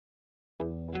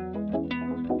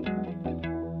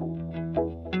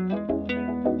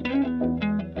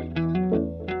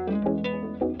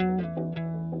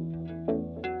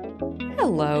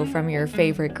Hello from your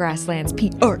favorite Grasslands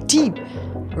PR team.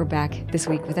 We're back this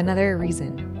week with another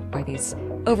reason why these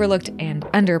overlooked and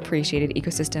underappreciated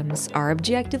ecosystems are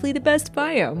objectively the best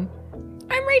biome.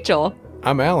 I'm Rachel.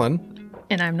 I'm Alan.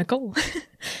 And I'm Nicole.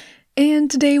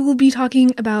 And today we'll be talking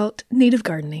about native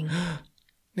gardening.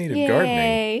 Native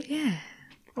gardening? Yeah.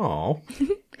 Oh.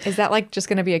 Is that like just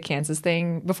going to be a Kansas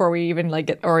thing before we even like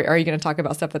get, or are you going to talk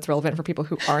about stuff that's relevant for people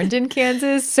who aren't in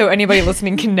Kansas so anybody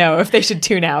listening can know if they should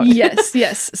tune out?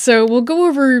 Yes. So we'll go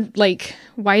over like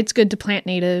why it's good to plant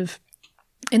native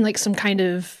and like some kind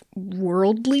of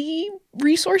worldly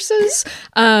resources.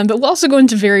 But we'll also go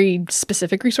into very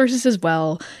specific resources as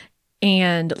well.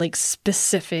 And like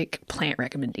specific plant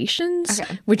recommendations,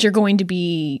 which are going to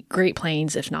be Great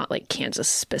Plains, if not like Kansas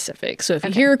specific. So if you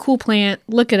hear a cool plant,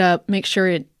 look it up, make sure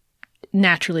it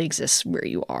naturally exists where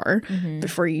you are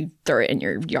before you throw it in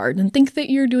your yard and think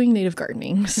that you're doing native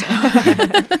gardening. So.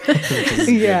 Good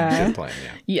plan,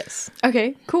 yeah. Yes.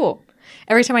 Okay, cool.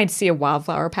 Every time I see a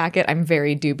wildflower packet, I'm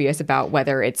very dubious about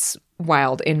whether it's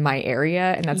wild in my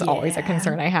area. And that's always a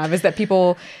concern I have, is that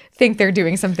people think they're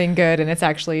doing something good and it's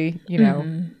actually, you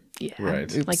know. Yeah.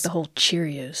 Right. Like the whole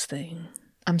Cheerios thing.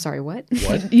 I'm sorry, what?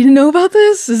 What? You know about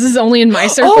this? This is only in my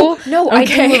circle? Oh, no, I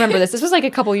do remember this. This was like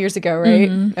a couple years ago, right?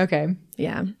 Okay.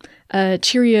 Yeah.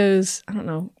 Cheerios, I don't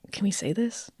know. Can we say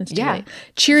this? It's too Yeah. late.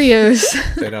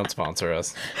 Cheerios. They don't sponsor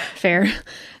us. Fair.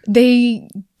 They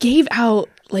gave out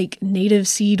like native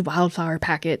seed wildflower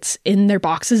packets in their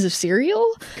boxes of cereal.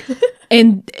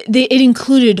 And it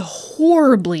included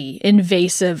horribly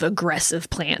invasive, aggressive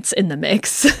plants in the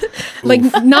mix. Like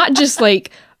not just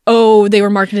like, oh, they were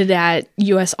marketed at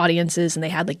US audiences and they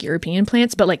had like European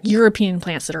plants, but like European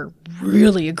plants that are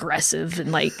really aggressive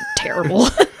and like terrible.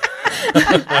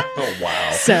 Oh,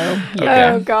 wow. So,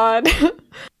 yeah. Oh, God.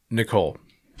 Nicole,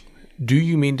 do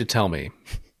you mean to tell me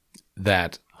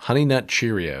that Honey Nut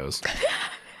Cheerios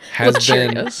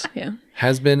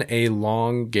has been a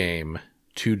long game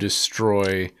to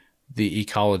destroy the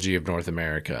ecology of North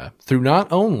America through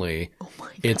not only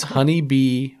its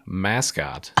honeybee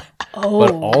mascot,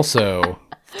 but also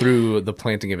through the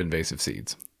planting of invasive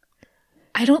seeds?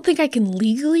 I don't think I can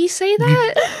legally say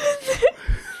that.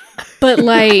 But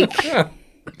like,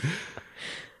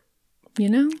 you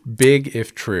know? Big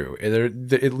if true.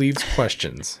 It leaves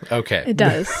questions. Okay. It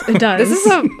does. It does. This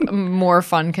is a more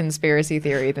fun conspiracy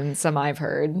theory than some I've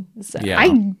heard. So.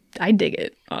 Yeah. I dig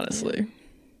it, honestly.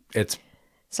 It's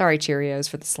Sorry, Cheerios,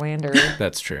 for the slander,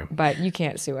 that's true. but you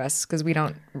can't sue us because we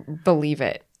don't believe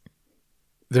it.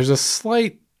 There's a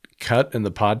slight cut in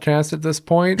the podcast at this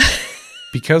point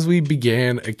because we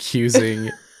began accusing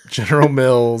General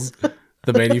Mills,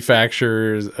 the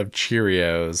manufacturers of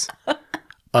Cheerios,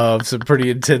 of some pretty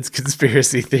intense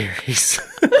conspiracy theories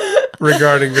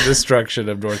regarding the destruction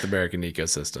of North American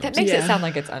ecosystems. That makes it sound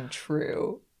like it's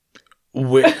untrue.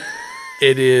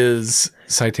 It is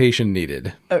citation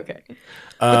needed. Okay.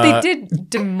 But they did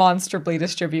demonstrably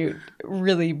distribute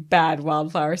really bad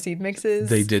wildflower seed mixes.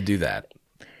 They did do that.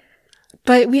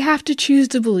 But we have to choose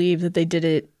to believe that they did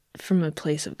it from a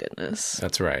place of goodness.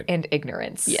 That's right. And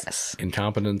ignorance. Yes.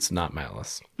 Incompetence, not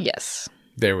malice. Yes.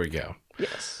 There we go.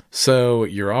 Yes. So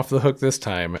you're off the hook this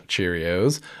time,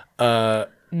 Cheerios.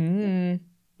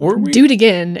 Were we? Do it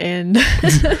again and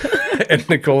And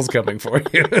Nicole's coming for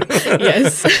you.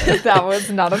 yes. That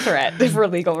was not a threat for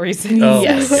legal reasons. Oh,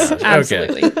 yes. my gosh. Okay.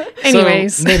 Absolutely.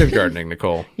 Anyways. So, native gardening,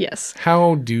 Nicole. Yes.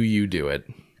 How do you do it?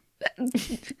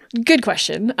 Good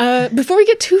question. Before we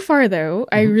get too far, though,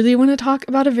 I really want to talk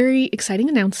about a very exciting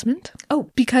announcement. Oh,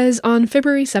 because on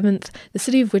February 7th, the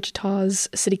city of Wichita's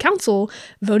city council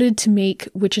voted to make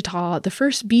Wichita the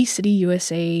first Bee City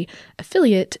USA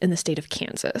affiliate in the state of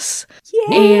Kansas.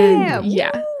 Yeah. And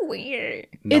yeah, Weird.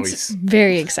 it's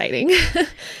very exciting.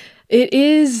 It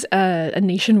is a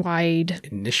nationwide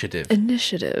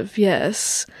initiative,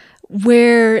 yes,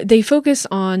 where they focus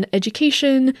on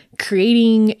education,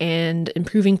 creating and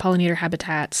improving pollinator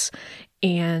habitats,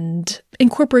 and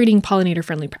incorporating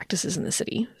pollinator-friendly practices in the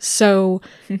city. So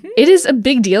it is a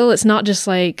big deal. It's not just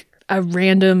like a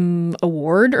random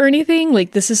award or anything.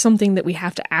 Like, this is something that we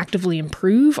have to actively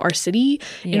improve our city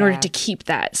in order to keep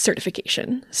that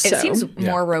certification. So, It seems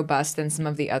more robust than some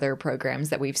of the other programs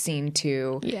that we've seen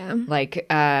too. Yeah. Like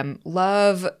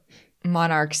Love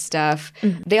Monarch stuff.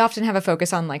 They often have a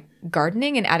focus on like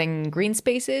gardening and adding green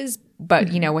spaces,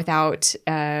 but you know, without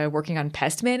working on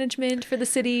pest management for the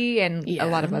city and a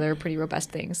lot of other pretty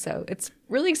robust things. So it's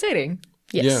really exciting.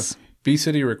 yes. Yeah. Bee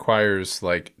City requires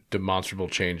like demonstrable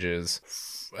changes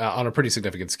on a pretty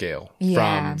significant scale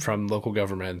from local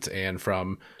government and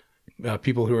from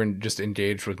people who are just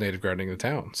engaged with native gardening in the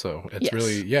town. So it's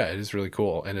really, it is really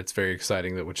cool. And it's very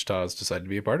exciting that Wichita has decided to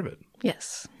be a part of it.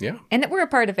 Yes. Yeah. And that we're a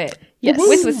part of it. Yes.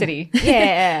 With the city.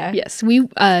 Yeah. Yes. We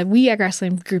at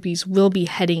Grassland Groupies will be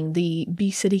heading the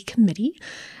Bee City Committee.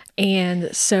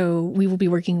 And so we will be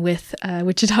working with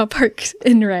Wichita Parks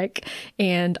and Rec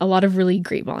and a lot of really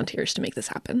great volunteers to make this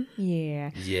happen.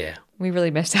 Yeah. Yeah. We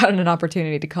really missed out on an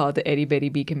opportunity to call it the Itty Bitty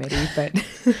Bee Committee, but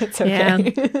it's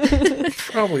okay. Yeah.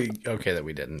 Probably okay that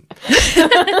we didn't.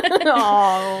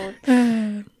 Oh.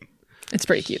 It's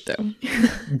pretty cute, though.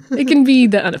 It can be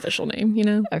the unofficial name, you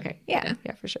know? Okay. Yeah,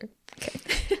 for sure. Okay.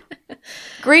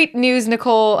 Great news,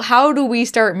 Nicole. How do we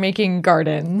start making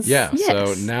gardens? Yeah. Yes.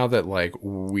 So now that like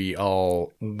we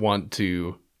all want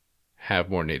to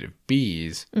have more native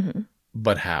bees,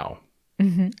 but how?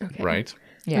 Okay. Right?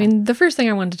 Yeah. I mean, the first thing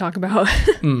I wanted to talk about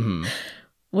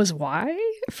was why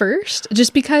first,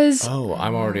 just because. Oh,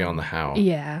 I'm already on the how.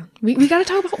 Yeah, we got to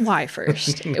talk about why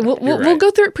first. We'll right.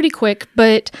 go through it pretty quick,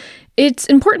 but it's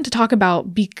important to talk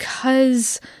about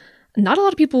because not a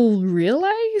lot of people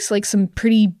realize like some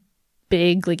pretty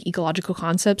big like ecological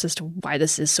concepts as to why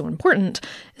this is so important,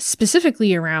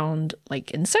 specifically around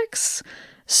like insects.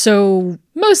 So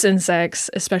most insects,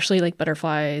 especially like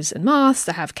butterflies and moths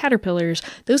that have caterpillars,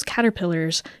 those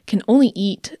caterpillars can only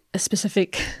eat a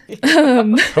specific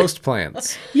Host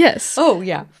plants. Yes. Oh,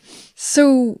 yeah.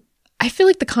 So I feel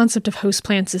like the concept of host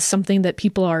plants is something that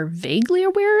people are vaguely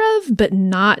aware of, but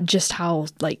not just how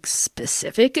like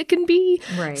specific it can be.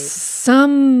 Right.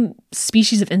 Some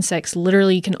species of insects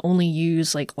literally can only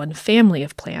use like one family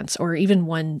of plants or even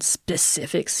one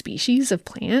specific species of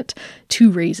plant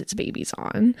to raise its babies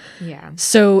on. Yeah.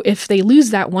 So if they lose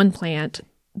that one plant,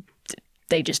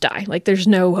 they just die. Like there's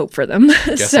no hope for them.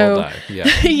 Guess I'll die. Yeah.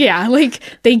 Yeah, like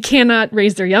they cannot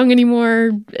raise their young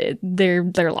anymore.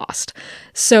 They're lost.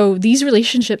 So these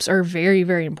relationships are very,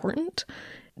 very important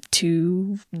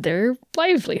to their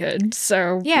livelihood.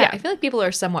 So Yeah, I feel like people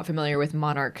are somewhat familiar with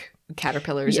monarch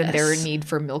caterpillars and their Yes. need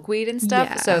for milkweed and stuff.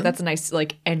 Yeah. So that's a nice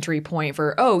like entry point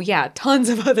for, oh yeah, tons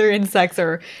of other insects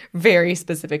are very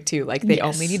specific too. Like they Yes.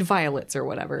 only need violets or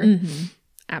whatever.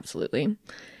 Absolutely.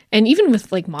 And even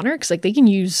with like monarchs, like they can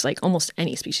use like almost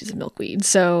any species of milkweed.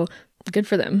 So good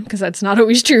for them because that's not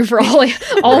always true for all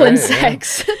Right,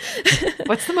 insects.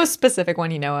 What's the most specific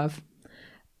one you know of?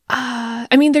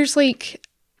 I mean, there's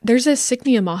a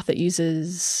Cycnia moth that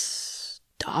uses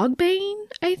dogbane,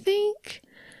 I think.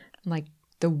 Like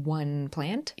the one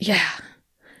plant? Yeah.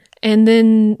 And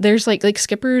then there's like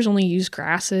skippers only use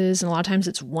grasses, and a lot of times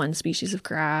it's one species of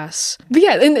grass. But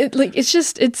yeah, and this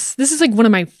is like one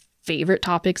of my favorite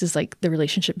topics is like the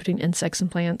relationship between insects and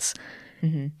plants.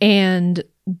 And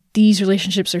these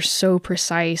relationships are so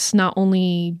precise, not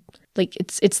only like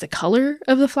it's the color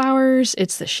of the flowers,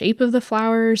 it's the shape of the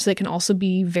flowers that can also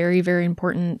be very, very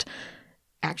important.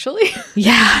 Actually?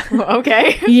 Yeah.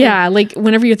 Okay. Yeah, like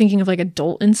whenever you're thinking of like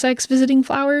adult insects visiting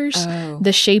flowers, Oh.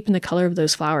 the shape and the color of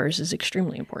those flowers is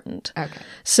extremely important. Okay.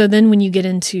 So then when you get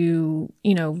into,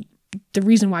 the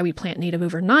reason why we plant native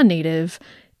over non-native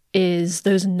is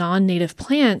those non-native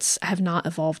plants have not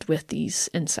evolved with these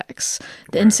insects.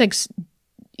 The insects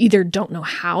either don't know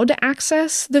how to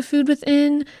access the food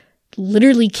within,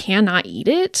 literally cannot eat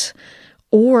it,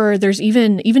 or there's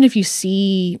even if you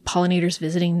see pollinators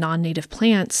visiting non-native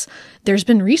plants, there's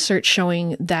been research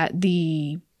showing that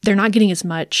they're not getting as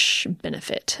much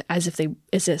benefit as if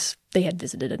they had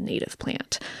visited a native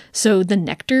plant. So the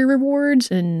nectar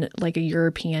rewards in like a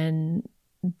European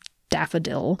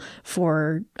daffodil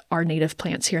for our native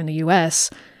plants here in the US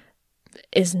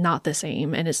is not the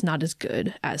same, and it's not as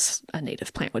good as a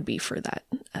native plant would be for that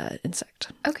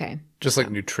insect. Okay. Just like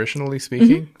nutritionally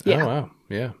speaking? Yeah. Oh, wow.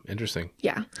 Yeah. Interesting.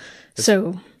 Yeah.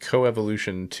 So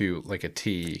Coevolution to like a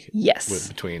T yes.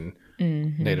 between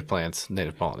native plants,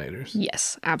 native pollinators.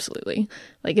 Yes, absolutely.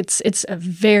 Like it's a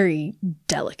very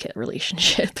delicate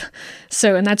relationship.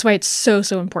 So, and that's why it's so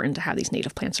important to have these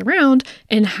native plants around,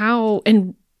 and how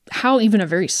even a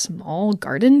very small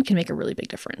garden can make a really big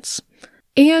difference.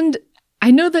 And I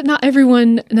know that not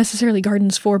everyone necessarily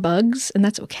gardens for bugs, and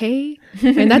that's okay.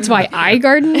 And that's why I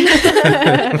garden.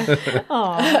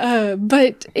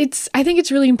 But I think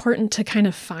it's really important to kind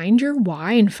of find your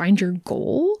why and find your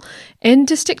goal and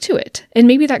to stick to it. And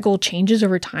maybe that goal changes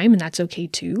over time, and that's okay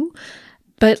too.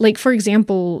 But like, for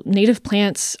example, native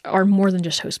plants are more than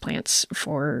just host plants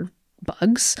for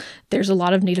bugs. There's a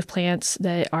lot of native plants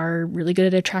that are really good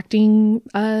at attracting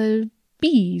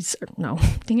bees. No,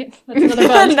 dang it. That's another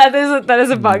bug. that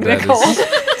is a bug, That Nicole.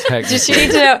 is Just you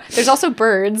need to know. There's also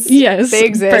birds. Yes, they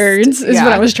exist. Birds is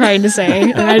what I was trying to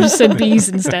say, and I just said bees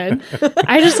instead.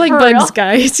 I just like bugs, real?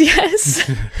 Guys. Yes.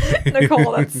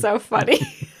 Nicole, that's so funny.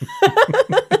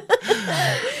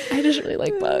 I just really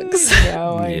like bugs. I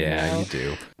know. You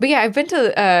do. But yeah, I've been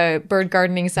to bird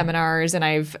gardening seminars, and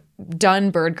I've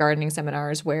done bird gardening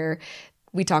seminars where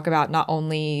we talk about not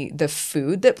only the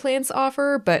food that plants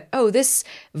offer, but, this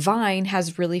vine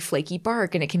has really flaky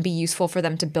bark and it can be useful for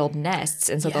them to build nests.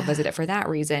 And so they'll visit it for that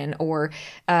reason. Or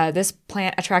this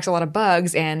plant attracts a lot of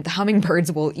bugs and the hummingbirds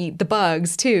will eat the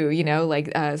bugs too,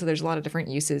 so there's a lot of different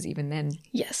uses even then.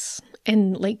 Yes.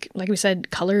 And like we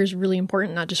said, color is really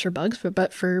important, not just for bugs,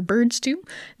 but for birds too.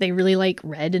 They really like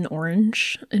red and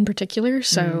orange in particular.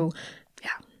 So yeah.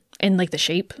 And like the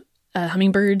shape.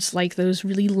 Hummingbirds like those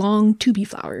really long tubey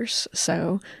flowers.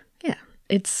 So yeah,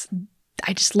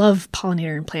 I just love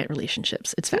pollinator and plant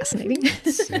relationships. It's fascinating.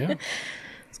 It's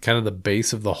kind of the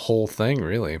base of the whole thing,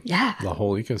 really. Yeah. The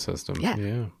whole ecosystem.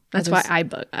 Yeah. That's why I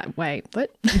bug. Wait, what?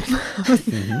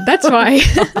 Mm-hmm. That's why.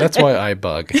 That's why I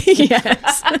bug.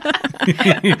 Yes.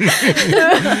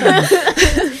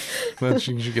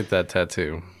 You should get that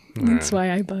tattoo. That's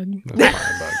why I bug. That's why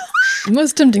I bug.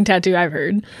 Most tempting tattoo I've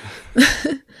heard.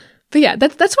 But yeah,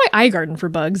 that's why I garden for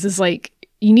bugs, is like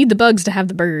you need the bugs to have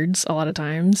the birds a lot of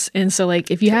times. And so like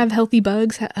if you have healthy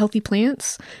bugs, healthy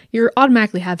plants, you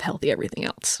automatically have healthy everything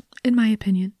else, in my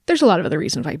opinion. There's a lot of other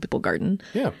reasons why people garden.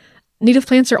 Yeah. Native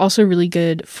plants are also really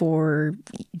good for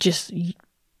just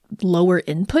lower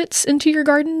inputs into your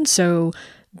garden. So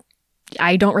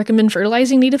I don't recommend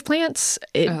fertilizing native plants.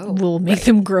 It will make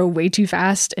them grow way too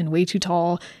fast and way too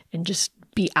tall and just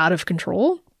be out of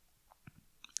control.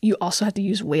 You also have to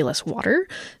use way less water.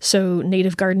 So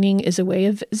native gardening is a way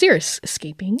of xeris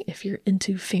escaping, if you're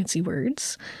into fancy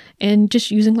words, and just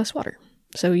using less water.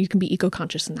 So you can be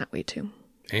eco-conscious in that way too.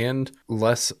 And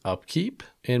less upkeep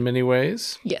in many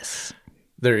ways. Yes.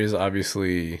 There is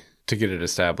obviously, to get it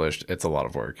established, it's a lot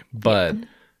of work. But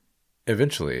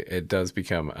eventually it does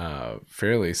become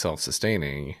fairly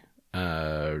self-sustaining.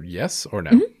 Yes or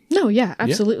no? Mm-hmm. No, yeah,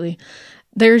 absolutely.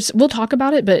 Yeah. We'll talk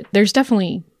about it, but there's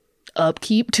definitely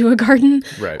upkeep to a garden.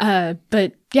 Right.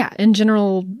 But yeah, in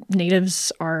general,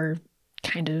 natives are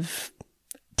kind of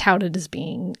touted as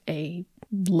being a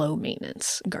low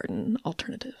maintenance garden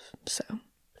alternative. So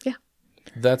yeah.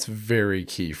 That's very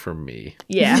key for me.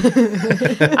 Yeah.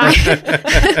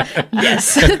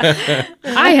 Yes.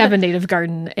 I have a native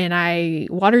garden and I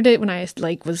watered it when I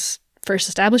was first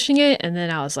establishing it, and then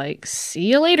I was like,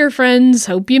 see you later, friends,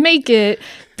 hope you make it,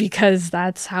 because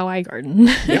that's how I garden.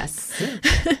 Yes.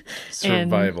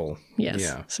 Survival. Yes.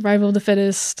 Yeah. Survival of the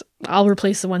fittest. I'll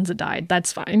replace the ones that died.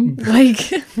 That's fine.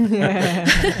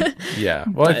 Yeah.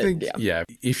 Well, I think,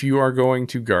 if you are going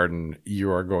to garden,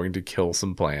 you are going to kill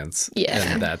some plants.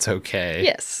 Yeah. And that's okay.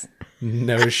 Yes.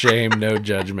 No shame, no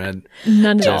judgment.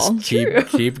 None at all. Just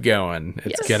keep going.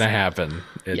 It's going to happen.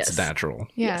 It's natural.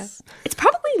 Yeah. Yes. It's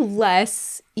probably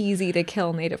less easy to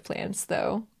kill native plants,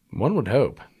 though. One would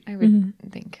hope. I would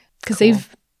think. Because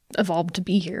they've evolved to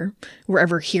be here,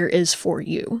 wherever here is for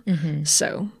you. Mm-hmm.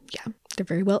 So, yeah, they're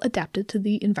very well adapted to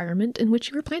the environment in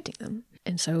which you were planting them.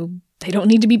 And so they don't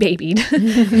need to be babied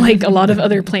like a lot of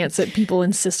other plants that people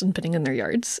insist on putting in their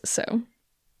yards. So,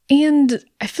 and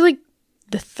I feel like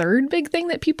the third big thing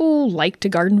that people like to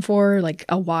garden for, like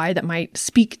a why that might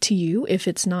speak to you if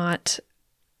it's not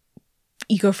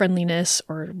eco-friendliness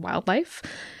or wildlife,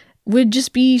 would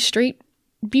just be straight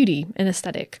beauty and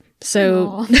aesthetic.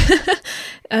 So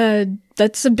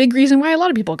that's a big reason why a lot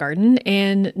of people garden.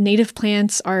 And native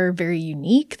plants are very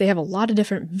unique. They have a lot of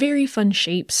different, very fun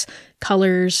shapes,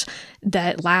 colors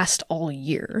that last all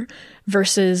year,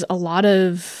 versus a lot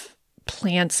of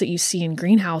plants that you see in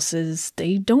greenhouses.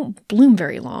 They don't bloom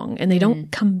very long and they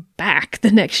don't come back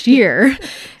the next year.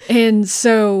 And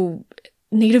so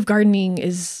native gardening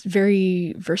is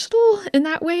very versatile in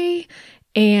that way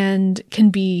and can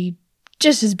be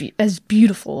just as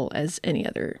beautiful as any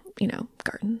other,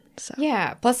 garden. So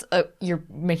yeah. Plus, you're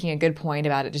making a good point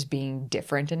about it just being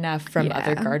different enough from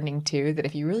other gardening too, that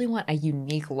if you really want a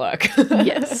unique look,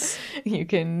 yes, you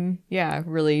can,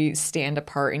 really stand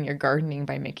apart in your gardening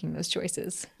by making those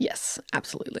choices. Yes,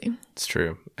 absolutely. It's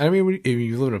true. I mean, if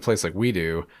you live in a place like we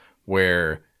do,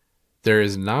 where there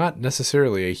is not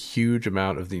necessarily a huge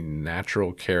amount of the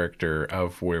natural character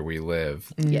of where we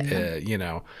live. Yeah.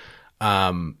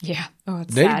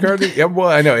 It's native sad. gardening. Yeah, well,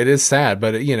 I know it is sad,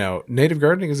 but native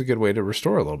gardening is a good way to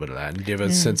restore a little bit of that and give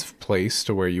a sense of place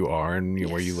to where you are and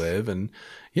where you live, and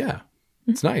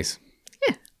it's nice.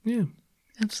 Yeah,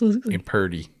 absolutely. And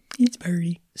purdy. It's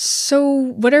purdy. So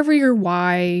whatever your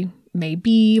why may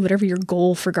be, whatever your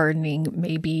goal for gardening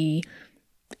may be,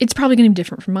 it's probably going to be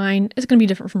different from mine. It's going to be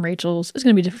different from Rachel's. It's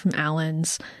going to be different from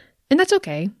Alan's. And that's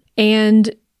okay.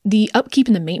 And the upkeep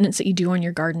and the maintenance that you do on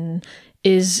your garden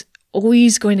is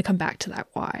always going to come back to that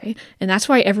why. And that's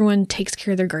why everyone takes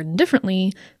care of their garden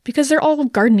differently, because they're all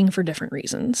gardening for different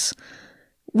reasons.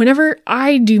 Whenever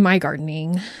I do my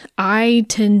gardening, I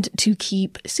tend to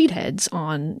keep seed heads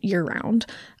on year round.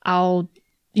 I'll,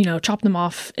 chop them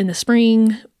off in the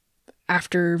spring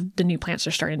after the new plants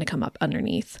are starting to come up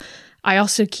underneath. I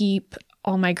also keep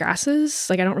all my grasses.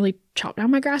 Like, I don't really chop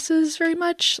down my grasses very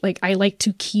much. Like, I like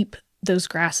to keep those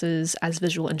grasses as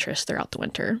visual interest throughout the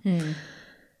winter.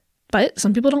 But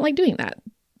some people don't like doing that.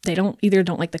 They either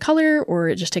don't like the color, or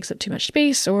it just takes up too much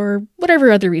space, or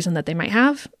whatever other reason that they might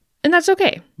have. And that's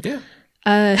okay. Yeah.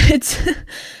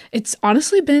 It's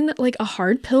honestly been like a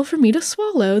hard pill for me to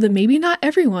swallow that maybe not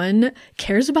everyone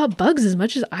cares about bugs as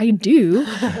much as I do.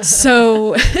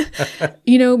 So,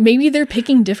 maybe they're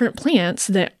picking different plants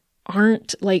that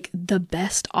aren't like the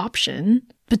best option,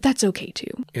 but that's okay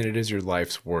too. And it is your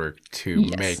life's work to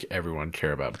make everyone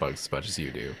care about bugs as much as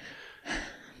you do.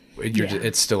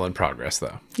 It's still in progress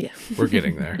though. Yeah. We're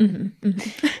getting there.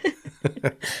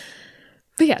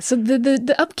 But yeah, so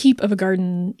the upkeep of a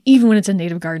garden, even when it's a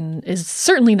native garden, is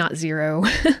certainly not zero.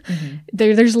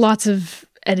 There's lots of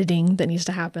editing that needs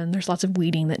to happen. There's lots of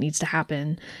weeding that needs to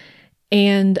happen.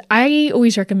 And I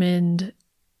always recommend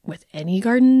with any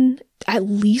garden, at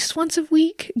least once a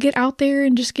week, get out there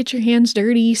and just get your hands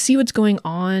dirty, see what's going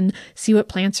on, see what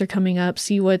plants are coming up,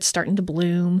 see what's starting to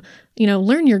bloom.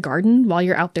 Learn your garden while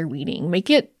you're out there weeding. Make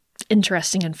it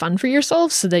interesting and fun for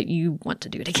yourself so that you want to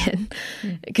do it again.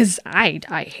 Because I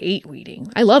hate weeding.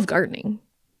 I love gardening,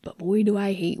 but boy, do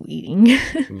I hate weeding.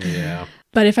 Yeah.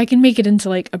 But if I can make it into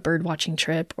like a bird watching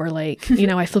trip, or like,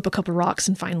 I flip a couple rocks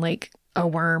and find like a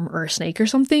worm or a snake or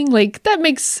something, like that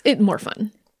makes it more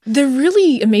fun. The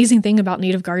really amazing thing about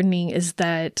native gardening is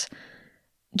that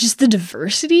just the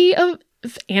diversity of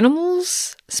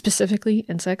animals, specifically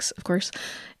insects, of course,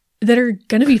 that are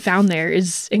going to be found there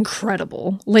is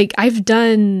incredible. Like, I've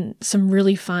done some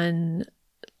really fun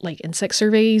like insect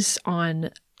surveys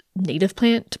on native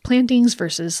plantings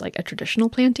versus like a traditional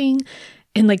planting.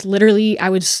 And like literally I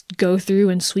would go through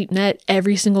and sweep net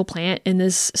every single plant in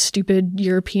this stupid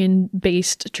European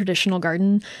based traditional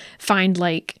garden, find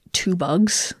like 2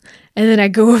 bugs. And then I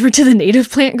go over to the native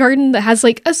plant garden that has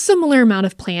like a similar amount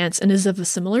of plants and is of a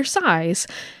similar size.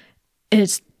 And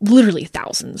it's literally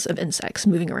thousands of insects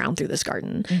moving around through this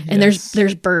garden. And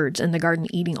there's birds in the garden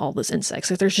eating all those insects.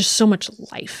 Like, there's just so much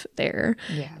life there.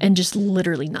 And just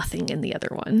literally nothing in the other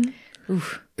one.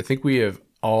 Oof. I think we have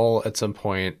all at some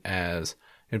point as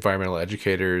environmental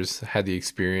educators had the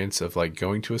experience of like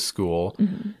going to a school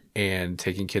and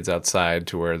taking kids outside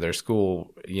to where their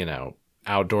school,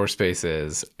 outdoor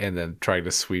spaces, and then trying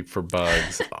to sweep for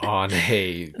bugs on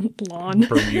a lawn,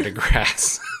 Bermuda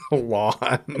grass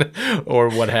lawn or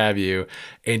what have you,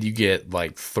 and you get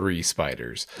like 3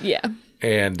 spiders. Yeah.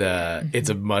 And it's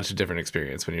a much different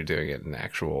experience when you're doing it in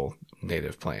actual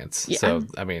native plants. Yeah. So,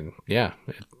 I mean, it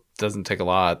doesn't take a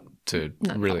lot to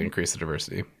really increase the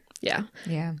diversity. Yeah.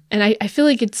 Yeah. And I feel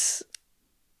like it's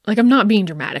like, I'm not being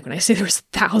dramatic when I say there was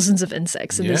thousands of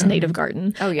insects in this native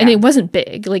garden. Oh, yeah. And it wasn't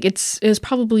big. Like, it was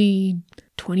probably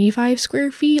 25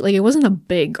 square feet. Like, it wasn't a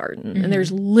big garden. And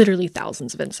there's literally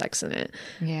thousands of insects in it.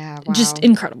 Yeah. Wow. Just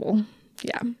incredible.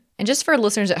 Yeah. And just for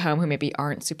listeners at home who maybe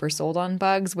aren't super sold on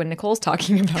bugs, when Nicole's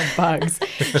talking about bugs,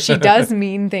 she does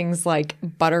mean things like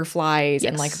butterflies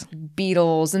and like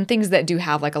beetles and things that do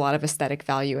have like a lot of aesthetic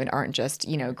value and aren't just,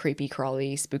 creepy,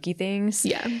 crawly, spooky things.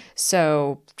 Yeah.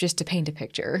 So just to paint a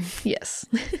picture. Yes.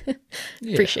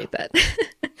 Appreciate that.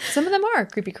 Some of them are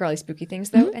creepy, crawly, spooky things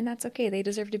though, and that's okay. They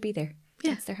deserve to be there.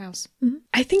 Yeah. It's their house.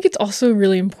 I think it's also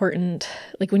really important,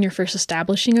 like when you're first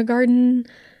establishing a garden,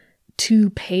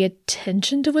 to pay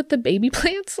attention to what the baby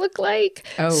plants look like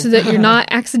so that you're not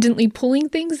accidentally pulling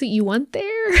things that you want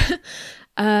there.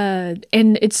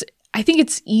 And I think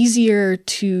it's easier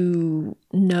to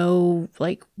know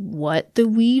like what the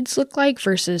weeds look like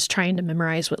versus trying to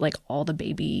memorize what like all the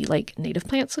baby like native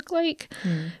plants look like,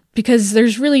 because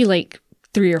there's really like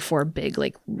 3 or 4 big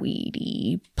like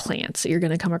weedy plants that you're going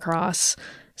to come across.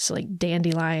 So like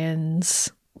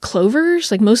dandelions,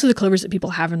 clovers, like most of the clovers that people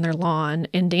have in their lawn,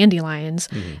 and dandelions,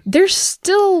 they're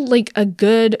still like a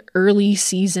good early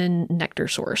season nectar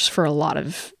source for a lot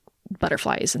of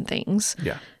butterflies and things.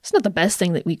 Yeah. It's not the best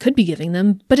thing that we could be giving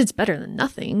them, but it's better than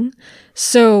nothing.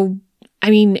 So, I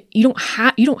mean, you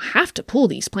don't have to pull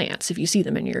these plants if you see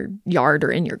them in your yard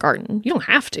or in your garden. You don't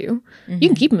have to. You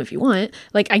can keep them if you want.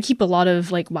 Like, I keep a lot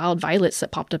of like wild violets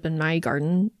that popped up in my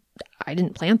garden. I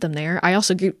didn't plant them there.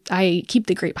 I keep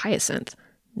the grape hyacinth,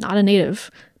 not a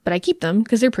native, but I keep them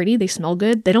because they're pretty. They smell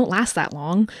good. They don't last that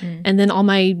long. And then all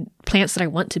my plants that I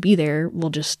want to be there will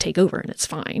just take over and it's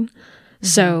fine.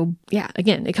 So yeah,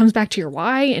 again, it comes back to your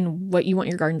why and what you want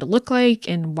your garden to look like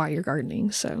and why you're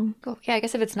gardening. So cool. Yeah, I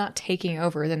guess if it's not taking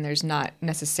over, then there's not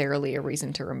necessarily a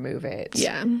reason to remove it.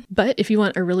 Yeah. But if you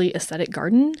want a really aesthetic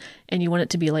garden and you want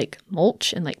it to be like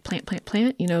mulch and like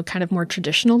plant, you know, kind of more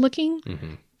traditional looking,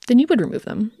 then you would remove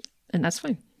them. And that's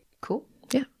fine. Cool.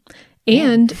 Yeah.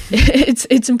 And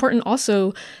it's important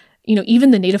also, you know, even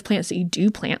the native plants that you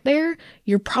do plant there,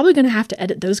 you're probably going to have to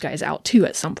edit those guys out too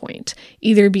at some point,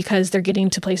 either because they're getting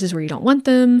to places where you don't want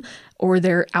them or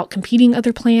they're out competing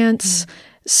other plants.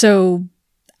 So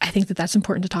I think that that's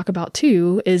important to talk about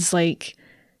too, is like,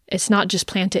 it's not just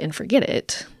plant it and forget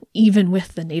it, even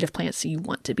with the native plants that you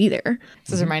want to be there.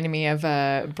 This is reminding me of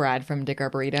Brad from Dick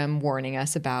Arboretum warning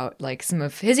us about like some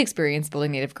of his experience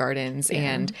building native gardens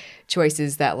and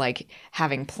choices that, like,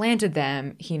 having planted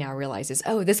them, he now realizes,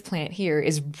 oh, this plant here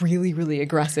is really, really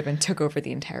aggressive and took over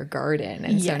the entire garden.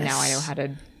 And so now I know how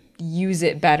to use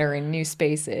it better in new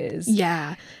spaces.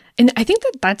 Yeah. And I think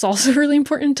that that's also really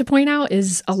important to point out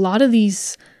is a lot of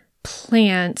these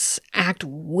plants act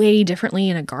way differently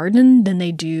in a garden than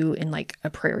they do in like a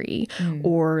prairie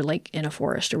or like in a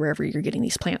forest or wherever you're getting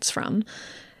these plants from.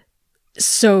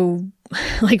 So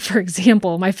like, for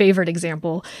example, my favorite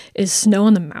example is snow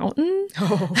on the mountain.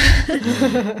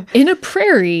 In a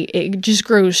prairie, it just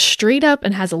grows straight up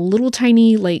and has a little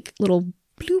tiny like little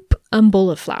bloop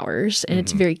umbel of flowers. And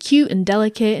it's very cute and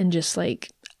delicate and just like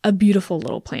a beautiful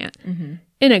little plant.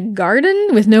 In a garden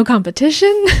with no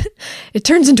competition, it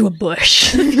turns into a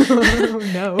bush. Oh,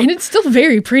 no. And it's still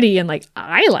very pretty and like,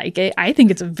 I like it. I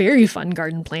think it's a very fun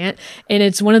garden plant. And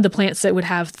it's one of the plants that would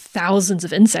have thousands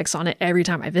of insects on it every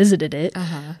time I visited it.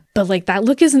 But like that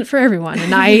look isn't for everyone.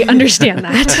 And I understand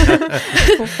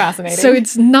that. Fascinating. So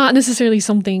it's not necessarily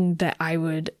something that I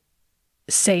would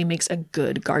say makes a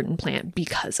good garden plant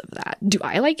because of that. Do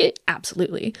I like it?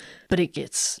 Absolutely. But it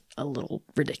gets a little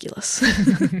ridiculous.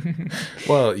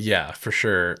 Well, yeah, for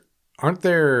sure. Aren't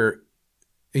there,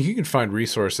 you can find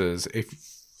resources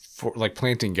for like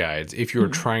planting guides if you're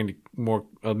trying to more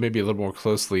maybe a little more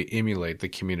closely emulate the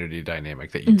community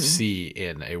dynamic that you'd see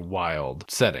in a wild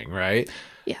setting, right?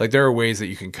 Yeah. Like there are ways that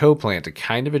you can co-plant to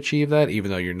kind of achieve that, even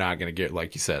though you're not going to get,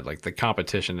 like you said, like the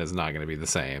competition is not going to be the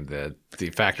same. The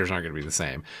factors aren't going to be the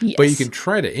same. Yes. But you can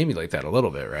try to emulate that a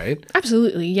little bit, right?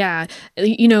 Absolutely. Yeah.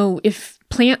 You know, if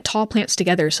plant tall plants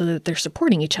together so that they're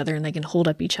supporting each other and they can hold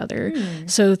up each other.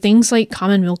 So things like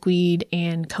common milkweed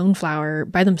and coneflower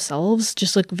by themselves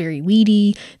just look very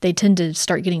weedy. They tend to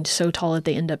start getting so tall that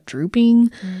they end up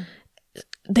drooping.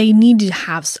 They need to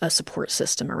have a support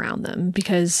system around them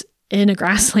because in a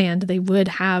grassland, they would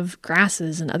have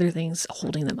grasses and other things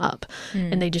holding them up.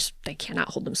 And they cannot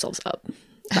hold themselves up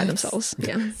by themselves.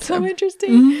 Yeah. So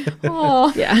interesting.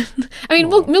 Oh, yeah. I mean,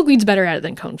 milkweed's better at it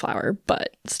than coneflower,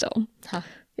 but still.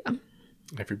 Yeah.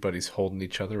 Everybody's holding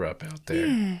each other up out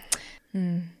there.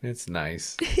 It's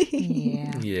nice.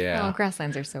 Yeah. Oh,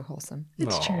 grasslands are so wholesome.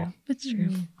 It's true. It's true.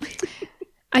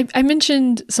 I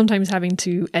mentioned sometimes having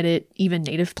to edit even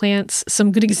native plants.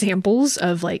 Some good examples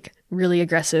of like really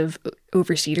aggressive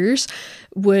overseeders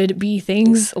would be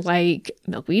things like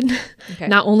milkweed. Okay.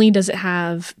 Not only does it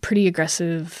have pretty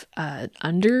aggressive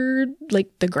under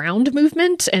like the ground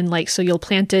movement and like so you'll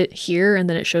plant it here and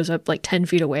then it shows up like 10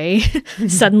 feet away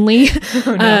suddenly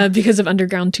because of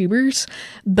underground tubers,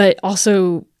 but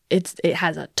also it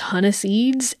has a ton of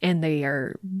seeds and they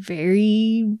are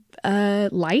very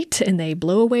light and they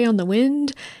blow away on the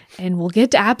wind and will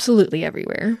get to absolutely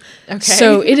everywhere. Okay.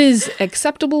 So it is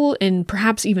acceptable and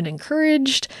perhaps even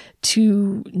encouraged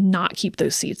to not keep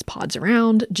those seeds pods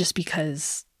around just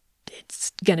because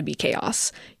it's going to be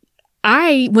chaos.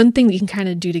 One thing that you can kind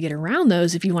of do to get around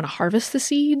those if you want to harvest the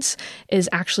seeds is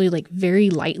actually like very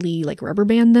lightly like rubber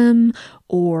band them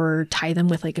or tie them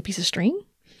with like a piece of string.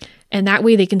 And that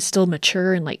way they can still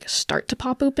mature and like start to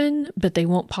pop open, but they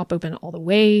won't pop open all the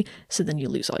way. So then you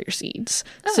lose all your seeds.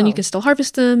 So then you can still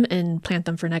harvest them and plant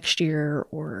them for next year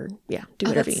or do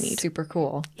whatever you need. Super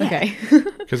cool. Yeah. Okay.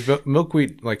 Because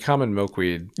milkweed, like common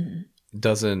milkweed,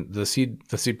 doesn't the seed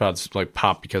pods like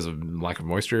pop because of lack of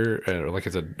moisture or like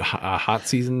it's a hot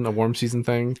season, a warm season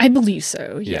thing? I believe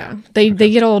so. Yeah. They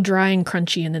get all dry and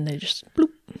crunchy and then they just bloop.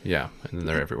 Yeah, and then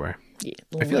they're everywhere. Yeah,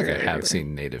 I feel like I have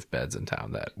seen native beds in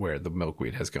town where the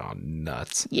milkweed has gone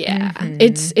nuts. Yeah,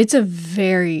 it's a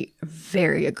very,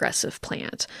 very aggressive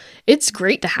plant. It's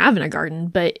great to have in a garden,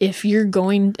 but if you're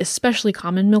going, especially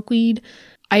common milkweed,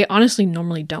 I honestly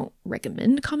normally don't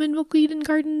recommend common milkweed in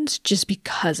gardens just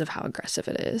because of how aggressive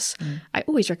it is. I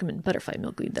always recommend butterfly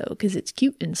milkweed though, because it's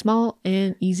cute and small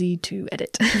and easy to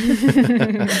edit.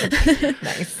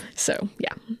 Nice. So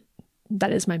yeah,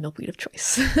 that is my milkweed of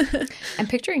choice. I'm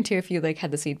picturing too, if you like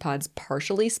had the seed pods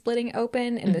partially splitting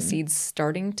open and the seeds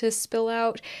starting to spill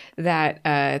out, that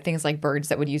things like birds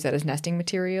that would use that as nesting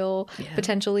material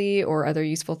potentially, or other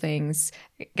useful things.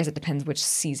 I guess it depends which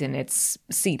season it's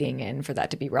seeding in for that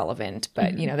to be relevant,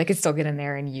 but you know, they could still get in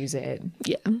there and use it.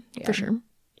 Yeah, for sure.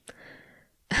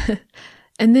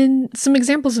 And then some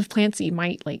examples of plants that you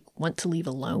might like want to leave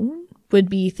alone would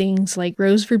be things like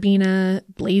rose verbena,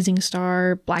 blazing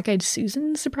star, black-eyed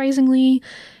Susan, surprisingly.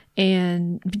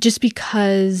 And just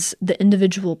because the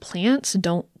individual plants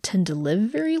don't tend to live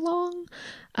very long,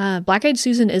 black-eyed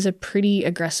Susan is a pretty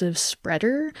aggressive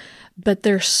spreader, but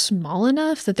they're small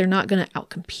enough that they're not going to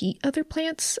outcompete other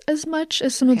plants as much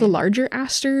as some of the larger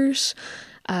asters,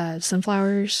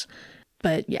 sunflowers.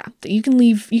 But yeah, you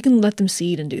can let them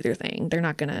seed and do their thing. They're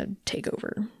not going to take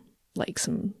over like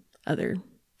some other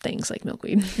things like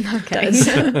milkweed. Okay.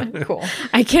 Cool.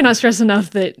 I cannot stress enough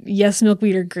that yes,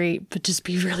 milkweed are great, but just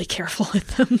be really careful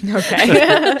with them.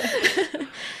 Okay.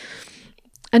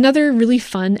 Another really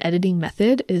fun editing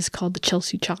method is called the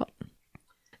Chelsea chop.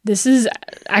 This is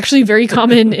actually very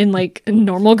common in like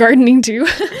normal gardening too.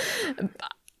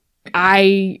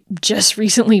 I just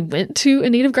recently went to a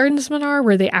native garden seminar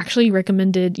where they actually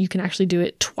recommended you can actually do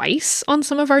it twice on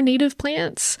some of our native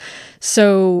plants.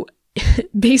 So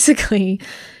basically,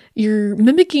 you're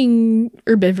mimicking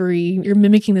herbivory, you're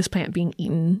mimicking this plant being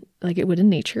eaten like it would in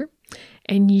nature,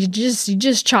 and you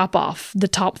just chop off the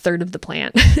top third of the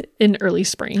plant in early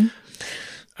spring.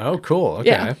 Oh, cool.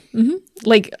 Okay. Yeah.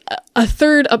 Like a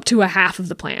third up to a half of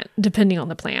the plant, depending on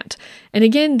the plant. And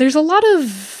again, there's a lot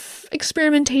of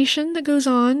experimentation that goes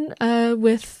on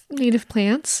with native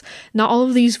plants. Not all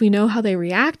of these we know how they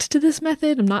react to this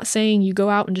method. I'm not saying you go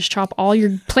out and just chop all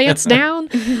your plants down,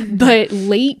 but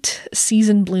late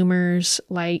season bloomers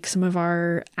like some of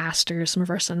our asters, some of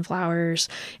our sunflowers,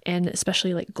 and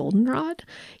especially like goldenrod,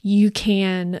 you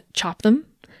can chop them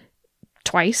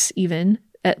twice even.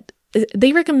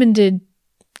 They recommended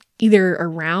either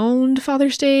around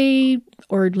Father's Day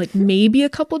or like maybe a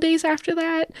couple days after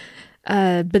that.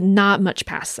 But not much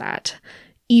past that,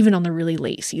 even on the really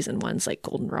late season ones like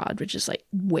goldenrod, which is like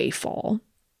way fall.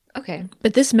 Okay.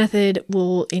 But this method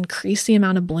will increase the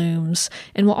amount of blooms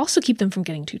and will also keep them from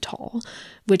getting too tall,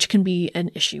 which can be an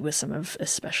issue with some of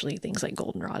especially things like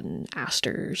goldenrod and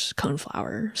asters,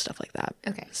 coneflower, stuff like that.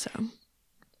 Okay. So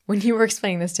when you were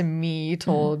explaining this to me, you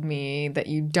told me that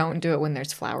you don't do it when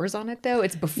there's flowers on it, though.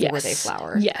 It's before they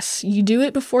flower. Yes, you do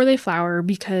it before they flower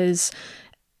because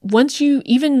once you,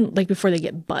 even like before they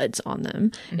get buds on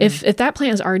them, if that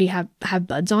plant has already have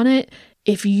buds on it,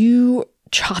 if you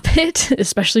chop it,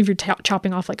 especially if you're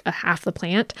chopping off like a half the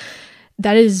plant,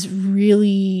 that is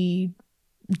really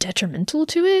detrimental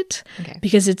to it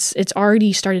because it's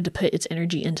already started to put its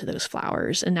energy into those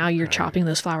flowers, and now you're chopping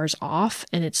those flowers off,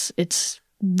 and it's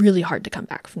really hard to come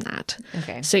back from that.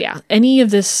 Okay. So yeah, any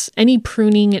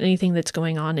pruning and anything that's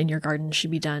going on in your garden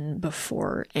should be done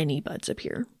before any buds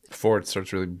appear. Before it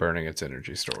starts really burning its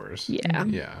energy stores. Yeah.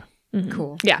 Yeah.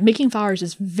 Cool. Yeah, making flowers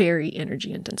is very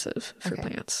energy intensive for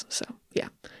plants. So yeah,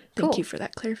 thank you for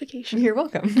that clarification. You're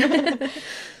welcome.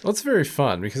 Well, it's very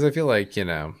fun because I feel like,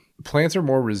 plants are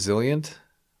more resilient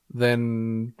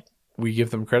than we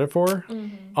give them credit for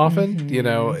often.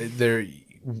 They're,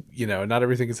 not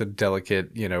everything is a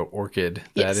delicate, orchid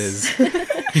that is,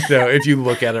 if you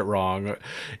look at it wrong,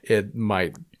 it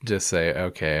might just say,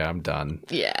 okay, I'm done.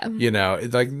 Yeah.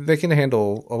 Like they can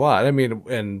handle a lot. I mean,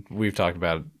 and we've talked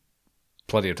about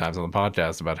plenty of times on the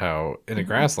podcast about how in a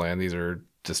grassland, these are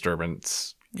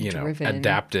disturbance, Driven.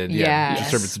 Adapted,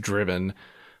 disturbance driven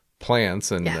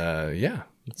plants. And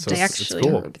so They actually it's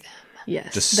cool. Disturb them.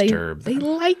 Yes. Disturb They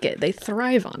them. like it. They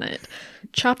thrive on it.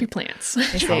 Chop your plants. They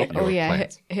say, Chop your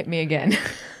plants. hit me again.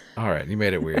 All right, you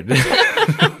made it weird. I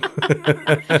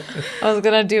was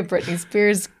going to do a Britney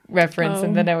Spears reference,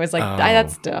 and then I was like,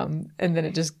 that's dumb. And then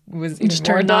it just was even Just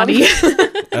more turned dumb. naughty.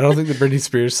 I don't think the Britney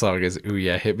Spears song is "Ooh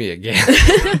Yeah, Hit Me Again."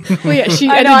 Well, yeah, she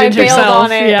I know, I edited bailed herself.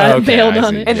 on it. Yeah, Okay, bailed I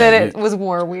on see. it. And then it was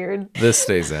more weird. This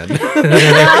stays in.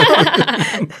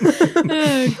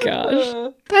 Oh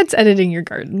gosh, that's editing your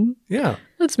garden. Yeah.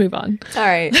 Let's move on. All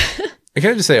right. And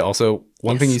can I just say also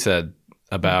one thing you said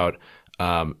about,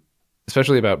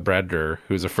 especially about Brad Durr,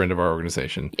 who's a friend of our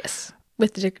organization. Yes,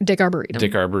 with Dick Arboretum.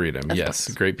 Dick Arboretum, yes,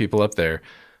 course. great people up there.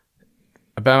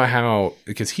 About how,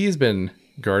 because he has been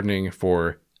gardening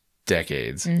for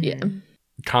decades. Yeah.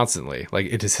 constantly. Like,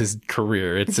 it is his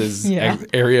career. It's his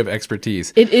area of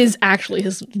expertise. It is actually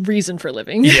his reason for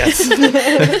living. Yes.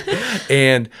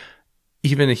 And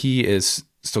even he is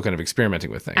still kind of experimenting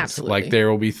with things. Absolutely. Like,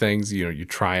 there will be things, you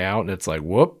try out and it's like,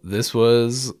 whoop, this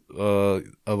was a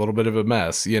little bit of a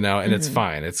mess, and it's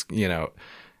fine. It's,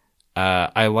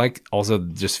 I like also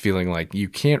just feeling like you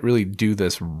can't really do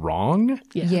this wrong.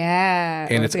 Yeah.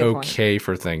 And it's okay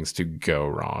for things to go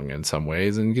wrong in some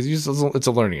ways. And because it's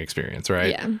a learning experience,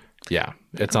 right? Yeah. Yeah.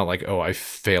 It's not like, I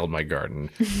failed my garden.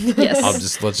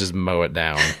 Yes. Let's just mow it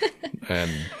down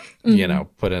and,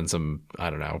 put in some,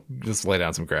 I don't know, just lay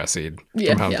down some grass seed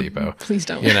from Home Depot. Please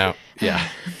don't. Yeah.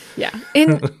 Yeah.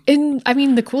 And I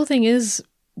mean, the cool thing is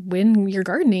when you're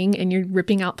gardening and you're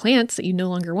ripping out plants that you no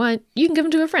longer want, you can give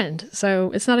them to a friend.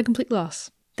 So it's not a complete loss.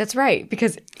 That's right.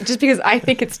 Because just because I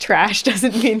think it's trash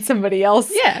doesn't mean somebody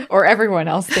else or everyone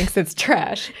else thinks it's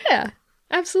trash. Yeah.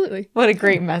 Absolutely. What a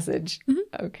great message.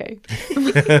 Okay.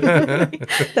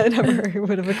 That never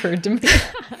would have occurred to me.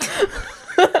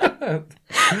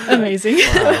 Amazing.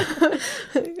 Wow.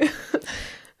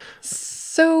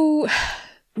 So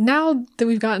now that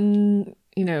we've gotten,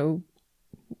 you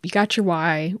got your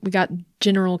why, we got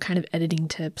general kind of editing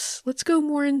tips. Let's go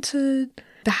more into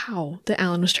the how that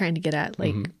Alan was trying to get at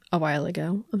a while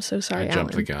ago. I'm so sorry, I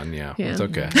jumped the gun. Yeah. It's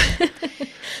okay.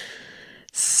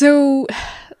 So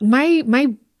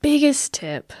my biggest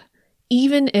tip,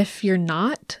 even if you're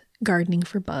not gardening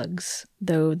for bugs,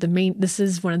 though this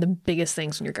is one of the biggest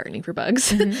things when you're gardening for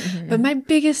bugs, but my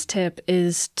biggest tip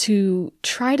is to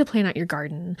try to plan out your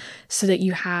garden so that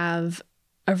you have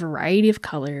a variety of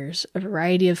colors, a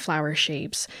variety of flower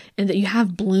shapes, and that you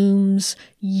have blooms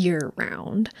year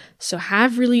round. So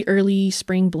have really early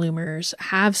spring bloomers,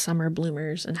 have summer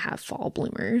bloomers, and have fall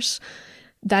bloomers.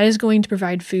 That is going to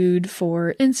provide food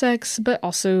for insects, but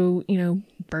also,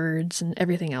 birds and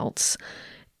everything else.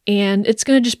 And it's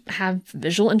going to just have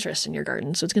visual interest in your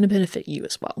garden. So it's going to benefit you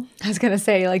as well. I was going to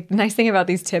say, the nice thing about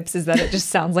these tips is that it just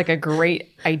sounds like a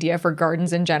great idea for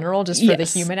gardens in general, just for the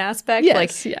human aspect.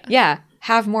 Yes,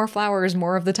 have more flowers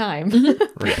more of the time.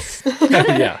 Yes.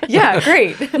 Yeah,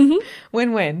 great.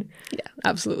 Win-win. Yeah,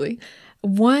 absolutely.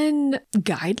 One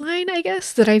guideline, I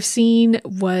guess, that I've seen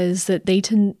was that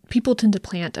people tend to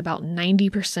plant about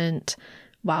 90%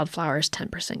 wildflowers,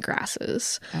 10%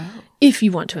 grasses. If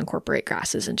you want to incorporate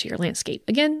grasses into your landscape.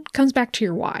 Again, comes back to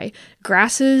your why.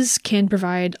 Grasses can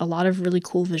provide a lot of really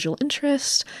cool visual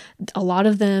interest. A lot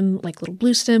of them, like little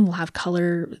bluestem, will have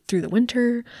color through the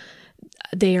winter.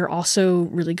 They are also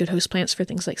really good host plants for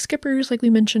things like skippers, like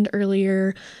we mentioned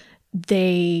earlier.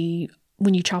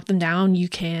 When you chop them down, you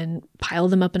can pile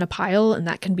them up in a pile, and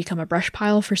that can become a brush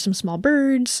pile for some small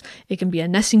birds. It can be a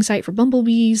nesting site for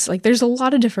bumblebees. There's a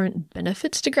lot of different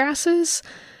benefits to grasses,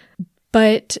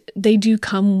 but they do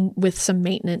come with some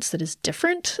maintenance that is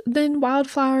different than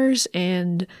wildflowers,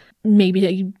 and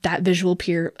maybe that visual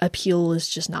appeal is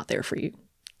just not there for you.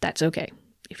 That's okay.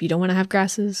 If you don't want to have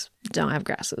grasses, don't have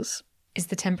grasses. Is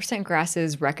the 10%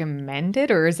 grasses recommended,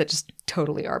 or is it just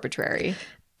totally arbitrary?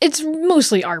 It's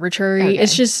mostly arbitrary.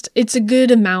 Okay. It's a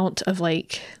good amount of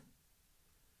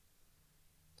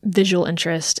visual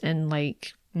interest and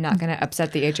not going to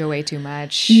upset the HOA too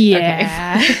much.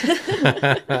 Yeah.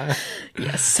 Okay.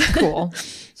 Yes. Cool.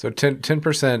 So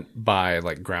 10% by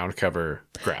ground cover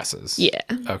grasses. Yeah.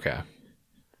 Okay.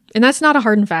 And that's not a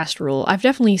hard and fast rule. I've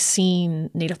definitely seen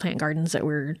native plant gardens that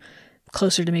were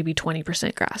closer to maybe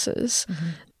 20% grasses.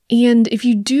 And if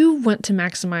you do want to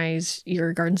maximize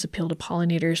your garden's appeal to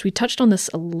pollinators, we touched on this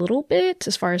a little bit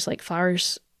as far as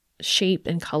flowers, shape,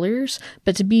 and colors,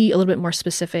 but to be a little bit more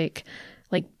specific,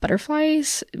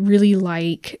 butterflies really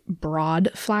like broad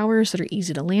flowers that are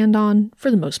easy to land on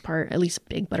for the most part, at least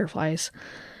big butterflies.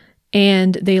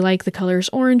 And they like the colors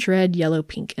orange, red, yellow,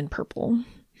 pink, and purple.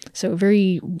 So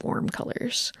very warm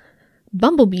colors.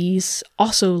 Bumblebees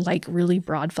also like really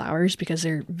broad flowers because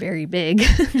they're very big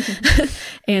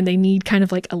and they need kind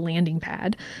of a landing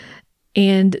pad.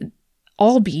 And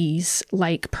all bees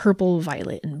like purple,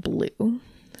 violet, and blue.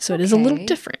 So it is a little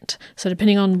different. So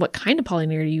depending on what kind of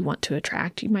pollinator you want to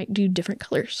attract, you might do different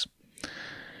colors.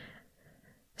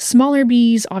 Smaller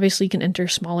bees obviously can enter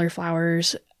smaller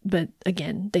flowers, but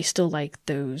again, they still like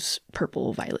those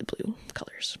purple, violet, blue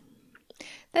colors.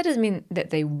 That doesn't mean that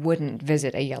they wouldn't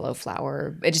visit a yellow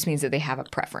flower. It just means that they have a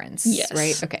preference,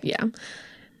 right? Okay. Yeah.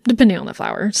 Depending on the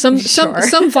flower. Some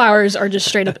flowers are just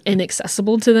straight up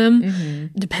inaccessible to them,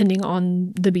 depending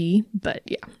on the bee. But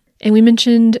yeah. And we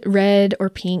mentioned red or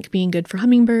pink being good for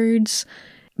hummingbirds.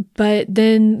 But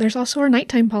then there's also our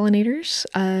nighttime pollinators,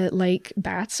 like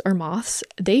bats or moths.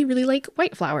 They really like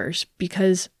white flowers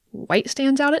because white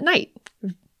stands out at night.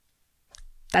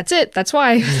 that's it. That's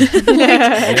why.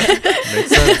 Makes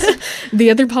sense. The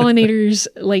other pollinators,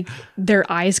 like their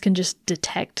eyes can just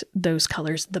detect those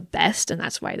colors the best, and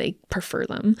that's why they prefer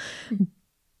them.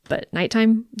 But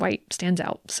nighttime, white stands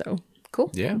out. So cool.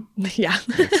 Yeah. Yeah.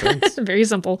 Very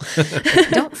simple.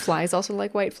 Don't flies also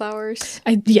like white flowers?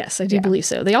 Yes, I do believe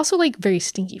so. They also like very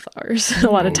stinky flowers a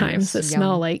lot of times that Yum.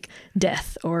 smell like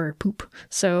death or poop.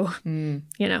 So, you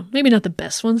know, maybe not the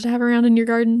best ones to have around in your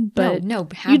garden, but no,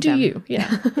 have you do them. you.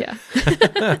 Yeah.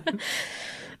 Yeah.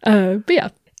 But yeah.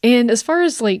 And as far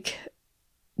as like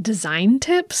design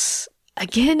tips,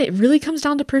 again, it really comes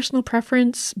down to personal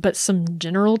preference, but some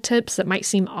general tips that might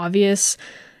seem obvious.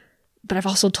 But I've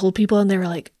also told people and they were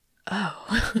like, oh,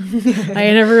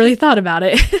 I never really thought about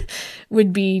it.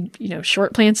 Would be, you know,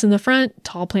 short plants in the front,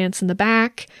 tall plants in the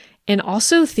back. And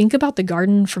also think about the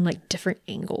garden from like different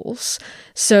angles.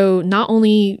 So not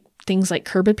only things like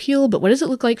curb appeal, but what does it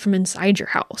look like from inside your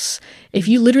house? If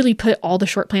you literally put all the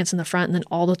short plants in the front and then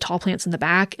all the tall plants in the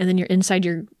back, and then you're inside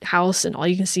your house and all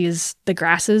you can see is the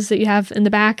grasses that you have in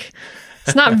the back,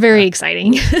 it's not very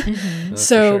exciting.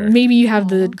 So maybe you have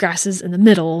the grasses in the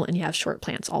middle and you have short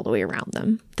plants all the way around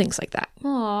them. Things like that.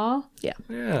 Aw. Yeah.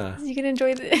 Yeah. You can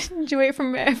enjoy it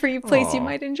from every place you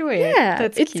might enjoy it. Yeah.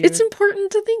 That's cute. It's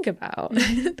important to think about.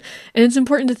 And it's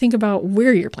important to think about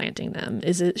where you're planting them.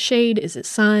 Is it shade? Is it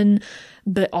sun?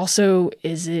 But also,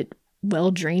 is it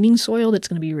well draining soil that's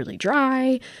going to be really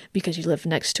dry because you live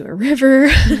next to a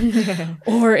river?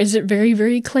 Or is it very,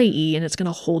 very clayey and it's going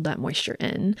to hold that moisture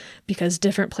in? Because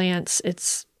different plants,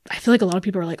 I feel like a lot of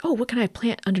people are like, oh, what can I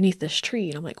plant underneath this tree?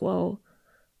 And I'm like, well,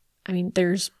 I mean,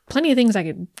 there's plenty of things I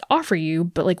could offer you,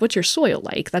 but like, what's your soil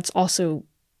like? That's also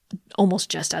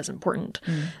almost just as important.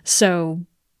 So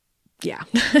yeah,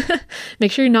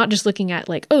 make sure you're not just looking at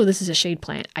like, oh, this is a shade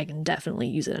plant. I can definitely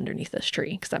use it underneath this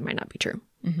tree, because that might not be true.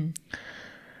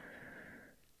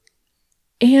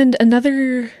 And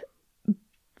another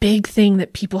big thing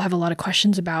that people have a lot of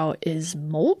questions about is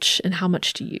mulch and how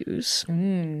much to use.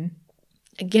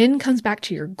 Again, comes back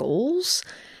to your goals.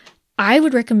 I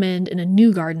would recommend in a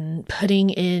new garden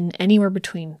putting in anywhere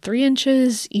between 3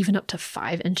 inches, even up to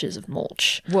 5 inches of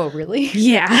mulch. Whoa, really?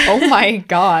 Yeah. Oh my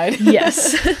God.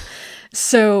 Yes.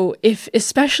 So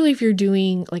especially if you're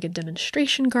doing like a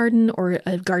demonstration garden or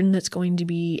a garden that's going to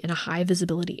be in a high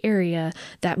visibility area,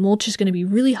 that mulch is going to be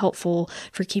really helpful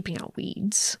for keeping out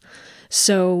weeds.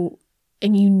 So,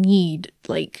 and you need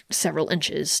like several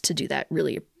inches to do that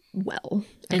really well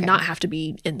and not have to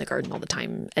be in the garden all the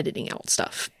time editing out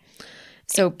stuff.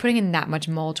 So putting in that much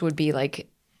mulch would be like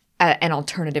an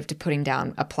alternative to putting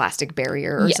down a plastic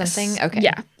barrier or something? Okay.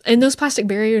 Yeah. And those plastic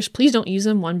barriers, please don't use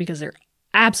them. One, because they're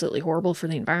absolutely horrible for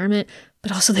the environment,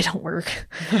 but also they don't work.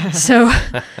 So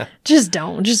just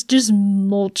don't. Just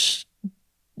mulch.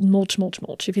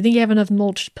 If you think you have enough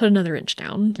mulch, put another inch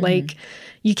down. Like,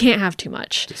 you can't have too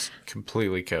much. Just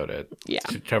completely coat it. Yeah.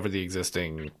 To cover the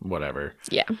existing whatever.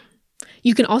 Yeah.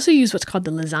 You can also use what's called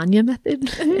the lasagna method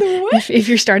if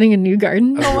you're starting a new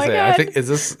garden. I was gonna say, I think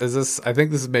I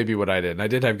think this is maybe what I did. And I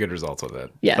did have good results with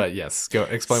it. Yeah. But yes, go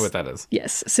explain what that is.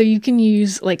 Yes. So you can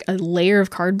use like a layer of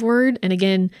cardboard. And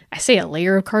again, I say a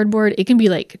layer of cardboard. It can be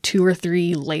like 2 or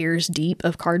 3 layers deep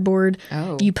of cardboard.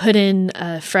 Oh. You put in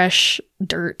fresh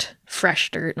dirt,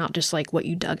 not just like what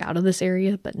you dug out of this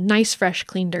area, but nice, fresh,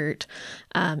 clean dirt.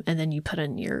 And then you put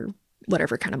in your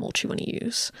whatever kind of mulch you want to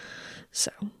use.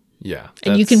 So... Yeah.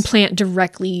 And you can plant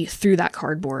directly through that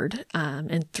cardboard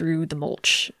and through the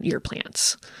mulch your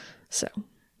plants. So,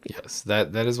 yeah. Yes,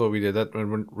 that is what we did. That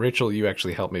when Rachel, you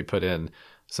actually helped me put in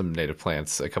some native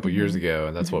plants a couple years ago,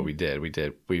 and that's what we did.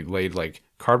 We laid like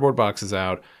cardboard boxes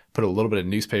out, put a little bit of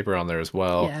newspaper on there as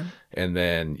well, and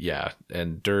then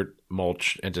and dirt,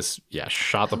 mulch, and just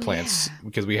shot the plants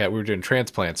because we were doing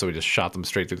transplants, so we just shot them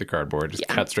straight through the cardboard, just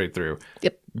cut straight through.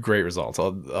 Yep. Great results. A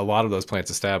lot of those plants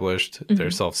established.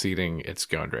 They're self-seeding. It's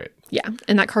going great. Yeah,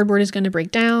 and that cardboard is going to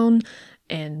break down,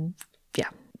 and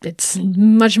it's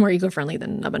much more eco-friendly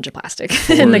than a bunch of plastic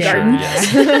in the garden.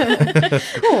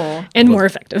 Yes. Cool. And more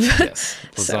effective. Yes.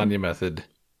 Lasagna method.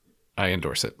 I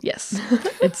endorse it. Yes.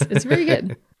 It's very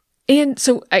good. And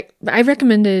so I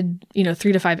recommended, 3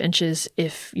 to 5 inches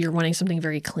if you're wanting something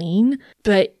very clean.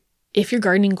 But if your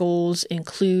gardening goals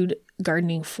include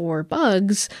gardening for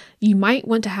bugs, you might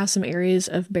want to have some areas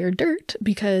of bare dirt,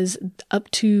 because up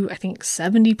to, I think,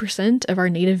 70% of our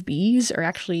native bees are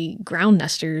actually ground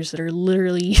nesters that are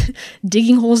literally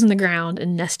digging holes in the ground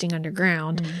and nesting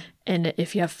underground. And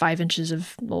if you have 5 inches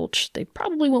of mulch, they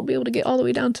probably won't be able to get all the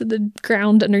way down to the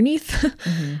ground underneath.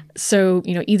 Mm-hmm. So,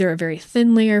 either a very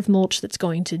thin layer of mulch that's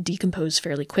going to decompose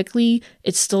fairly quickly,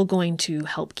 it's still going to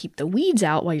help keep the weeds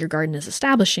out while your garden is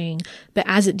establishing. But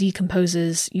as it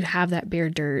decomposes, you have that bare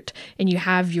dirt and you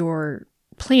have your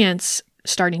plants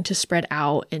starting to spread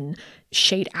out and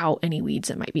shade out any weeds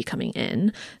that might be coming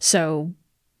in. So,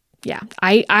 yeah,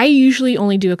 I usually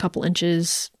only do a couple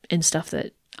inches in stuff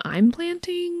that I'm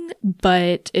planting,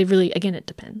 but it really, again, it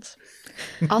depends.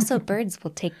 Also, birds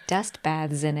will take dust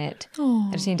baths in it. Oh.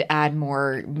 I just need to add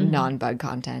more non-bug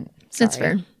content. Sorry. That's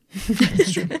fair.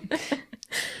 That's true.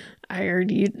 I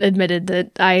already admitted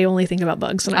that I only think about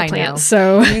bugs when I plant,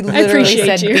 so you I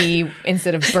appreciate said you. bee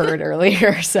instead of bird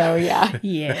earlier, so yeah.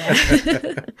 Yeah.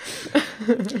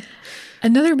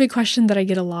 Another big question that I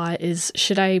get a lot is,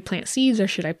 should I plant seeds or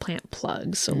should I plant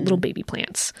plugs, so little baby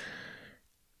plants?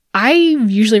 I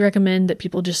usually recommend that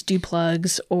people just do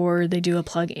plugs or they do a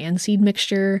plug and seed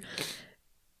mixture.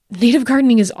 Native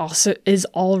gardening is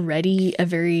already a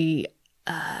very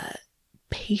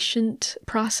patient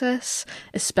process,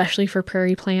 especially for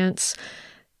prairie plants.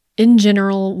 In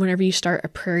general, whenever you start a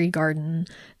prairie garden,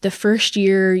 the first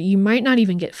year you might not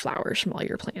even get flowers from all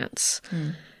your plants.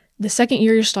 The second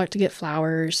year you start to get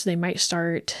flowers. They might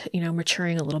start,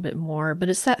 maturing a little bit more, but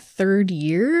it's that third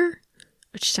year,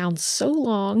 which sounds so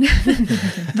long,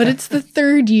 but it's the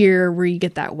third year where you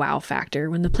get that wow factor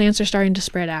when the plants are starting to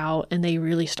spread out and they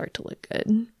really start to look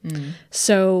good.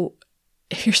 So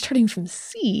if you're starting from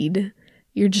seed,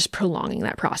 you're just prolonging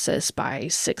that process by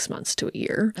 6 months to a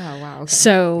year. Oh, wow. Okay.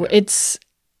 So it's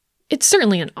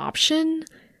certainly an option.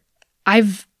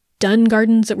 I've done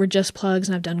gardens that were just plugs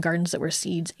and I've done gardens that were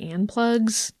seeds and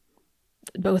plugs.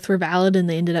 Both were valid and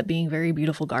they ended up being very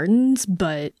beautiful gardens.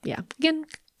 But yeah, again,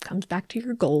 comes back to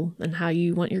your goal and how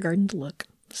you want your garden to look.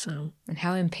 So, and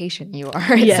how impatient you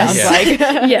are, it sounds like.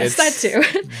 Yes, that too.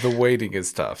 The waiting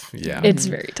is tough. Yeah. It's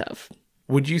very tough.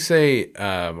 Would you say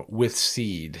with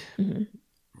seed,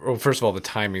 well, first of all, the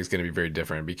timing is going to be very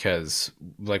different because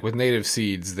like with native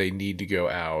seeds, they need to go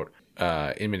out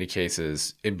in many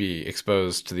cases and be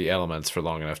exposed to the elements for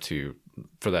long enough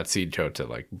for that seed coat to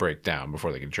like break down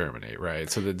before they can germinate, right?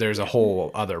 So that there's a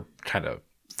whole other kind of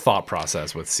thought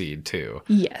process with seed too.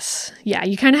 Yes. Yeah,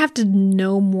 you kind of have to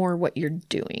know more what you're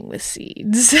doing with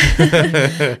seeds.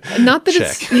 Not that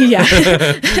Check.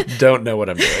 it's Don't know what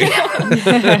I'm doing.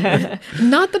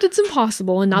 Not that it's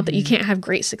impossible and not that you can't have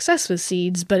great success with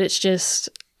seeds, but it's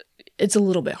a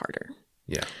little bit harder.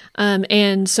 Yeah.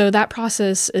 And so that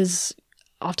process is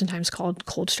oftentimes called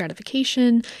cold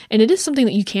stratification, and it is something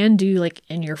that you can do like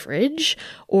in your fridge,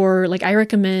 or like I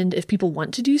recommend if people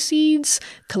want to do seeds,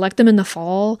 collect them in the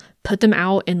fall, put them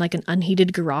out in like an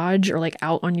unheated garage or like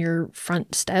out on your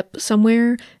front step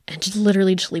somewhere, and just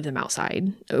literally just leave them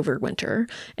outside over winter,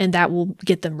 and that will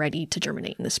get them ready to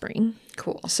germinate in the spring.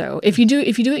 Cool. So if you do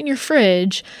it in your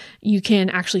fridge, you can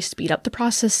actually speed up the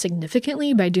process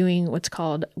significantly by doing what's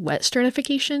called wet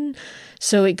stratification.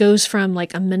 So it goes from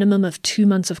like a minimum of 2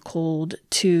 months of cold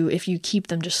to, if you keep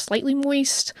them just slightly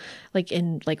moist, like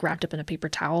wrapped up in a paper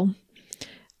towel,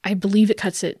 I believe it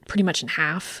cuts it pretty much in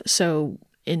half. So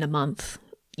in a month,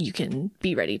 you can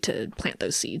be ready to plant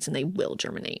those seeds and they will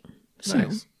germinate. So,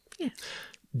 nice. Yeah.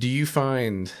 Do you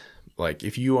find, like,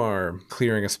 if you are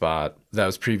clearing a spot that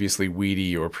was previously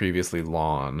weedy or previously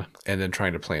lawn and then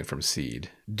trying to plant from seed,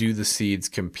 do the seeds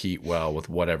compete well with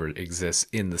whatever exists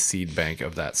in the seed bank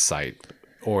of that site?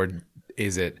 Or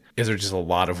is there just a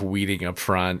lot of weeding up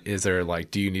front? Is there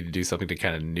do you need to do something to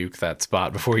kind of nuke that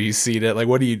spot before you seed it? Like,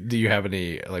 do you have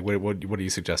any, like, what do you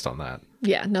suggest on that?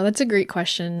 Yeah, no, that's a great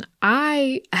question.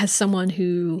 I, as someone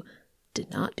who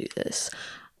did not do this,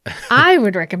 I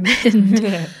would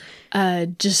recommend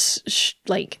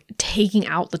taking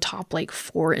out the top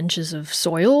 4 inches of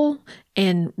soil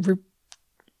and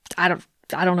I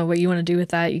don't know what you want to do with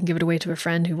that. You can give it away to a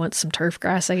friend who wants some turf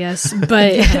grass, I guess.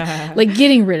 But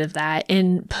getting rid of that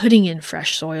and putting in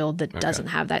fresh soil that doesn't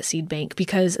have that seed bank,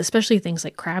 because especially things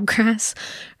like crabgrass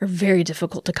are very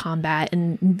difficult to combat,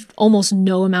 and almost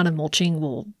no amount of mulching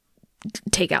will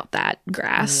take out that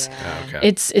grass. Yeah. Okay.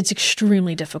 It's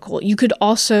extremely difficult. You could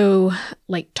also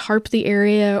tarp the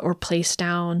area or place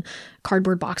down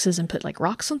cardboard boxes and put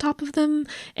rocks on top of them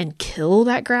and kill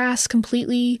that grass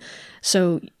completely.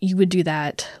 So you would do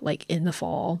that in the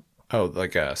fall. Oh,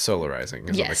 solarizing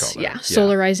is what they call that. Yeah.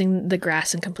 Solarizing the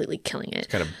grass and completely killing it. It's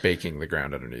kind of baking the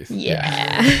ground underneath.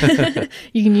 Yeah.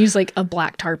 You can use a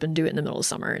black tarp and do it in the middle of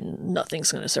summer and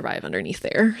nothing's going to survive underneath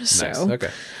there. So, nice. Okay.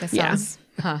 That sounds,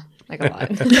 like a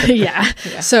lot. Yeah.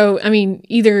 So, I mean,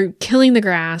 either killing the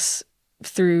grass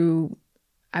through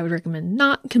I would recommend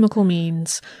not chemical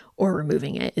means, or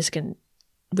removing it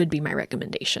would be my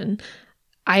recommendation.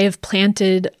 I have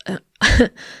planted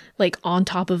like on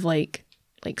top of like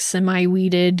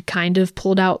semi-weeded kind of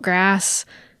pulled out grass.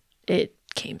 It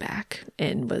came back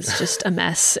and was just a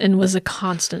mess and was a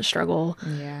constant struggle.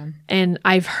 Yeah. And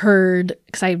I've heard,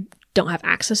 because I don't have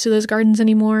access to those gardens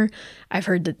anymore, I've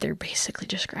heard that they're basically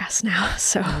just grass now.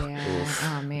 So Yeah.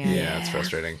 Oh man. Yeah, it's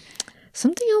frustrating.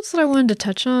 something else that I wanted to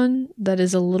touch on that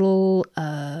is a little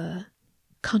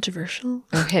controversial.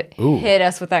 Oh, hit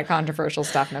us with that controversial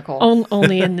stuff, Nicole.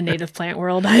 Only in the native plant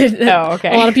world.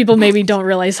 Okay. A lot of people maybe don't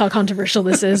realize how controversial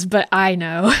this is, but I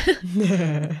know.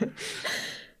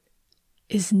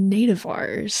 Is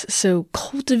nativars, so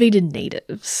cultivated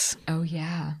natives. Oh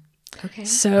yeah. Okay.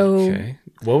 So Okay.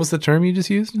 What was the term you just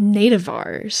used?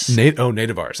 nativars.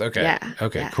 Nativars. Okay. Yeah,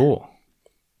 Okay, yeah. cool.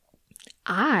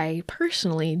 I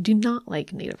personally do not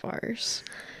like nativars.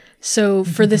 So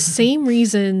for the same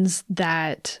reasons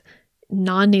that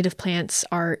non-native plants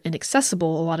are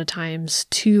inaccessible a lot of times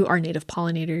to our native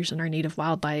pollinators and our native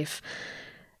wildlife,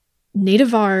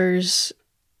 nativars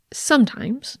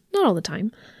sometimes, not all the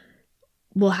time,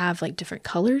 will have like different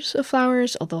colors of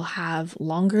flowers, or they'll have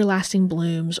longer lasting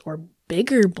blooms or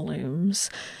bigger blooms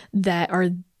that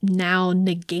are now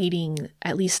negating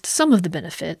at least some of the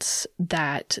benefits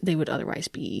that they would otherwise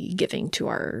be giving to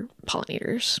our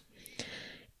pollinators.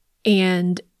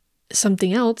 And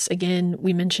something else, again,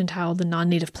 we mentioned how the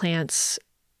non-native plants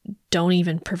don't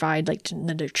even provide like the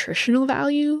nutritional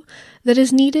value that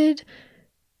is needed.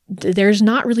 There's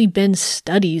not really been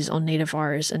studies on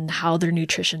nativars and how their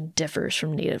nutrition differs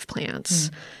from native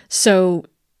plants. So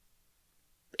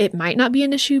it might not be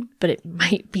an issue, but it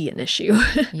might be an issue.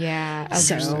 Yeah.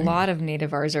 A lot of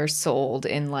nativars are sold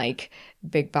in like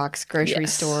big box grocery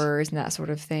stores and that sort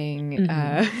of thing,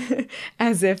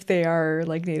 as if they are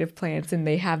like native plants and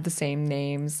they have the same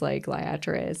names like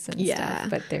Liatris and stuff,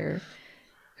 but they're,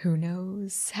 who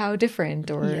knows how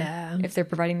different, or if they're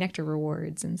providing nectar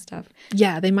rewards and stuff.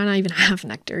 Yeah, they might not even have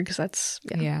nectar because that's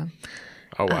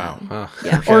Oh wow.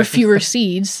 Huh. or fewer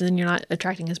seeds, then you're not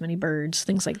attracting as many birds,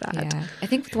 things like that. Yeah. I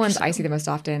think the ones I see the most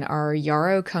often are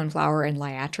yarrow, coneflower, and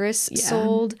Liatris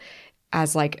sold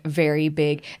as like very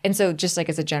big. And so just like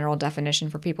as a general definition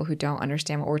for people who don't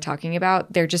understand what we're talking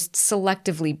about, they're just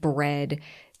selectively bred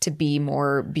to be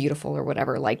more beautiful or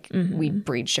whatever. Like we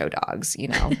breed show dogs, you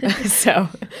know? So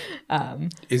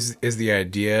Is the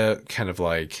idea kind of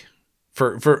like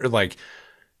for like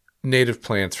native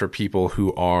plants for people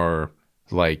who are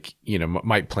like, you know,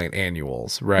 might plant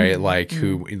annuals, right? Like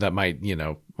who that might, you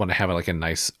know, want to have like a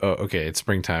nice, okay, it's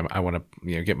springtime, I want to,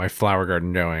 you know, get my flower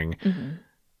garden going.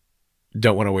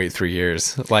 Don't want to wait 3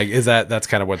 years. Like, that's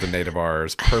kind of what the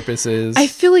nativar's purpose is? I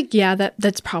feel like,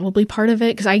 that's probably part of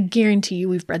it, because I guarantee you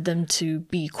we've bred them to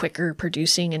be quicker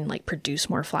producing and like produce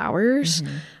more flowers,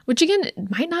 which again, it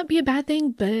might not be a bad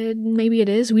thing, but maybe it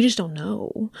is. We just don't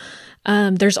know.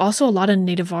 There's also a lot of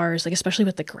nativars, like especially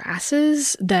with the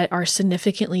grasses, that are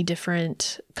significantly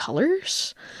different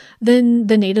colors than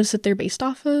the natives that they're based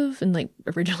off of and like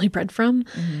originally bred from.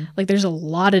 Like there's a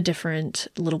lot of different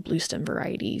little blue stem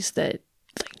varieties that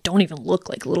like don't even look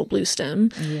like little blue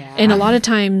stem. And a lot of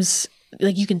times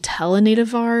like you can tell a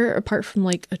nativar apart from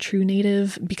like a true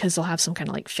native because they'll have some kind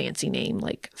of like fancy name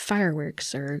like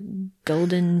fireworks or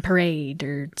golden parade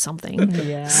or something.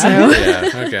 Man,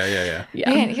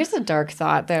 here's a dark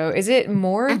thought though. Is it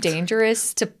more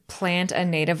dangerous to plant a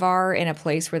nativar in a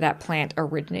place where that plant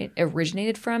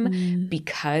originated from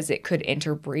because it could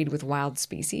interbreed with wild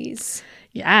species?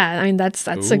 Yeah, I mean that's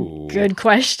a good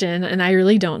question, and I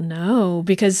really don't know,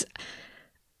 because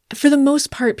for the most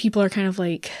part people are kind of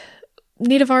like,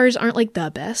 nativars aren't like the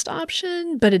best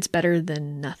option, but it's better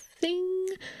than nothing.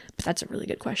 But that's a really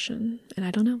good question, and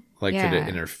I don't know. Like, could it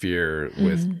interfere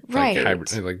with like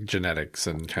hybrid, like genetics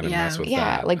and kind of mess with that?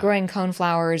 Yeah, like growing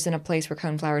coneflowers in a place where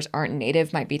coneflowers aren't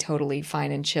native might be totally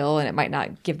fine and chill, and it might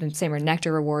not give them the same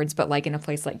nectar rewards. But like in a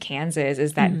place like Kansas,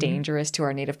 is that dangerous to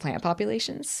our native plant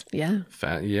populations? Yeah.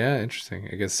 Yeah, interesting.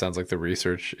 I guess it sounds like the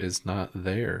research is not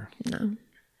there. No.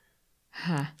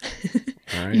 Huh.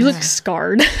 Right. You look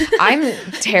scarred. I'm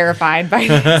terrified by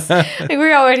this. Like, we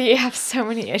already have so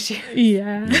many issues.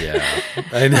 Yeah.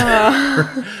 I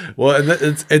know. Well,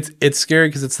 it's scary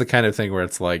because it's the kind of thing where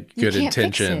it's like good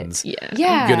intentions.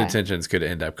 Yeah. Good intentions could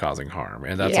end up causing harm,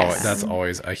 and that's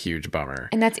always a huge bummer.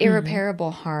 And that's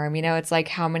irreparable harm. You know, it's like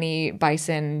how many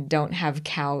bison don't have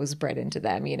cows bred into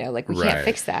them. You know, like we can't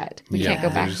fix that. We can't go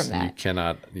back from that. You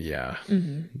cannot. Yeah.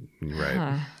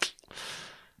 Right.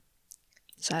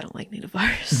 So I don't like native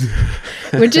flowers,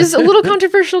 which is a little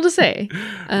controversial to say.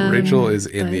 Rachel is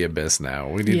in the abyss now.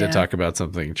 We need to talk about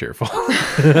something cheerful. Okay.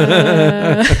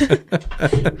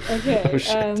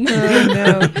 Oh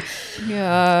no.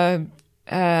 Yeah.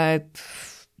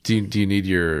 Do you need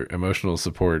your emotional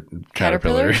support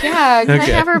caterpillar? Yeah, can I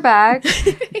have her back?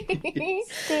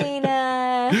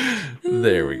 Dana.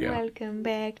 There we go. Welcome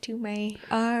back to my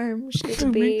arms,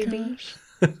 little baby.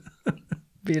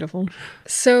 Beautiful.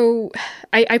 So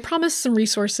I promised some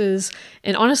resources,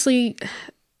 and honestly,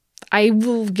 I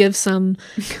will give some,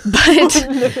 but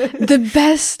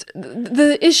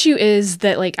the issue is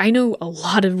that like I know a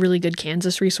lot of really good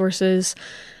Kansas resources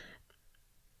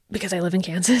because I live in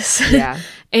Kansas. Yeah.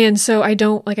 And so I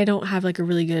don't have like a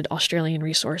really good Australian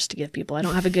resource to give people. I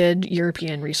don't have a good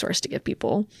European resource to give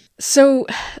people. So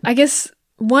I guess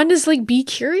one is like be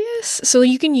curious. So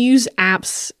you can use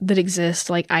apps that exist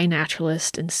like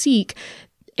iNaturalist and Seek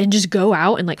and just go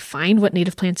out and like find what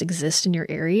native plants exist in your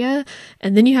area.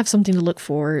 And then you have something to look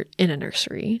for in a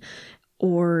nursery.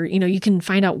 Or, you know, you can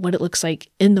find out what it looks like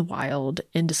in the wild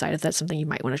and decide if that's something you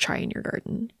might want to try in your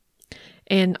garden.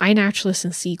 And iNaturalist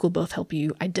and Seek will both help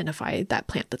you identify that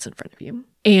plant that's in front of you.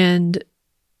 And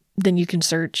then you can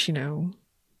search, you know,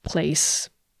 place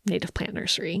native plant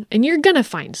nursery. And you're going to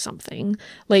find something.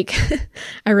 Like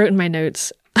I wrote in my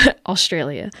notes,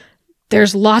 Australia.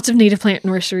 There's lots of native plant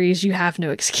nurseries. You have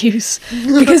no excuse.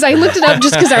 Because I looked it up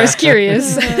just because I was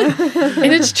curious.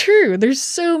 And it's true. There's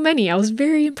so many. I was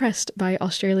very impressed by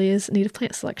Australia's native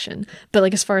plant selection. But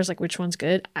like as far as like which one's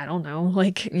good, I don't know.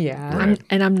 Like Yeah.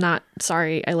 I'm not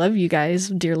sorry. I love you guys,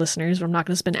 dear listeners, but I'm not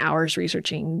going to spend hours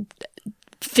researching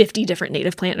 50 different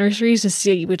native plant nurseries to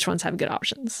see which ones have good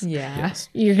options. Yeah. Yes.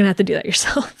 You're going to have to do that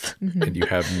yourself. And you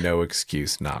have no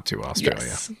excuse not to, Australia.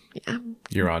 Yes. Yeah.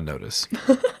 You're on notice.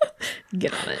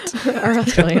 Get on it. Our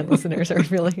Australian listeners are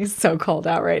really so called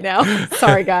out right now.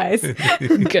 Sorry, guys.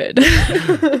 Good.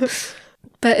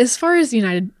 But as far as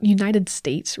United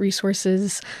States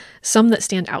resources, some that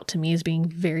stand out to me as being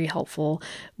very helpful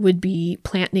would be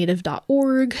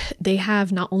plantnative.org. They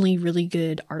have not only really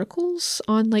good articles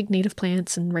on like native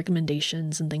plants and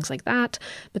recommendations and things like that,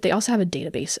 but they also have a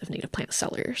database of native plant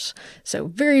sellers. So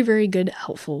very, very good,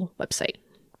 helpful website,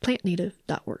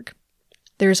 plantnative.org.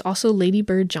 There's also Lady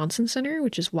Bird Johnson Center,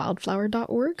 which is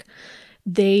wildflower.org.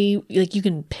 They like you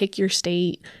can pick your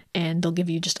state and they'll give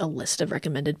you just a list of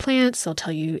recommended plants. They'll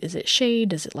tell you, is it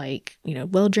shade? Is it like, you know,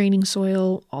 well draining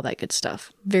soil? All that good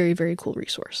stuff. Very, very cool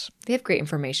resource. They have great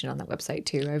information on that website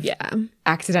too. I've Yeah.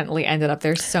 accidentally ended up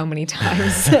there so many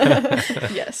times.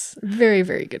 Yes. Very,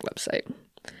 very good website.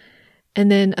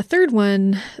 And then a third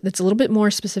one that's a little bit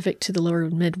more specific to the lower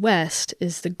Midwest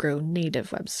is the Grow Native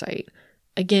website.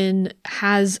 Again,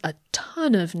 has a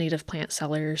ton of native plant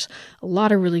sellers, a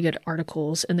lot of really good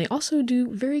articles, and they also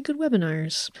do very good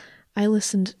webinars. I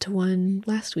listened to one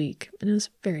last week, and it was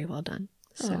very well done.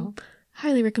 So,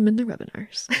 highly recommend their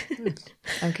webinars.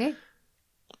 Okay.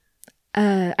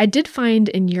 I did find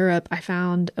in Europe, I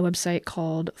found a website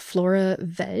called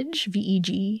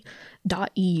FloraVeg,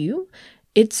 VEG.eu.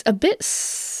 It's a bit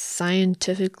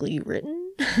scientifically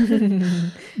written,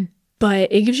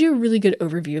 but it gives you a really good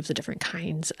overview of the different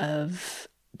kinds of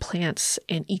plants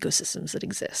and ecosystems that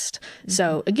exist. Mm-hmm.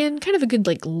 So again, kind of a good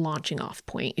like launching off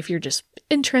point if you're just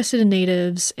interested in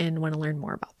natives and want to learn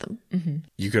more about them. Mm-hmm.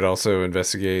 You could also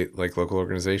investigate like local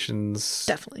organizations.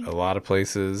 Definitely. A lot of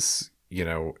places, you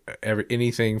know,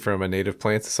 anything from a native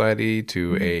plant society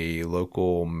to a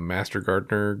local master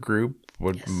gardener group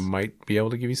might be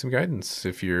able to give you some guidance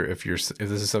if this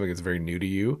is something that's very new to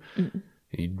you. Mm-hmm.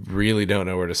 You really don't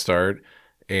know where to start,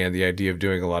 and the idea of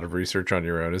doing a lot of research on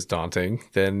your own is daunting.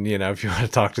 Then, you know, if you want to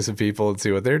talk to some people and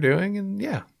see what they're doing, and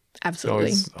yeah,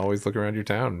 absolutely, always look around your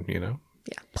town. You know,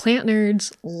 yeah, plant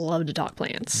nerds love to talk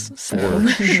plants. So.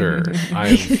 For sure,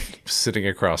 I'm sitting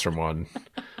across from one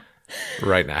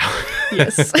right now.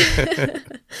 Yes,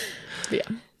 yeah.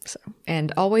 So.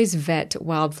 And always vet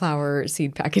wildflower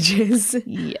seed packages.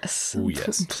 Yes. Ooh,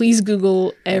 yes. Please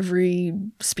Google every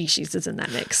species that's in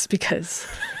that mix because,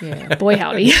 boy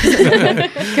howdy.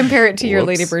 Compare it to your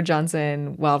Lady Bird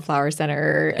Johnson Wildflower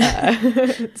Center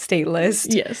state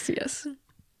list. Yes.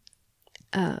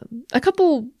 A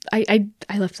couple, I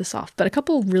left this off, but a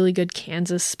couple really good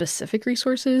Kansas specific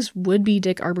resources would be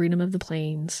Dick Arboretum of the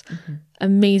Plains. Mm-hmm.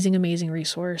 Amazing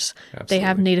resource. Absolutely. They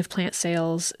have native plant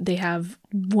sales. They have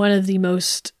one of the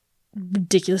most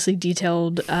ridiculously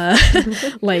detailed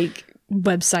like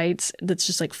websites that's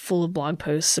just like full of blog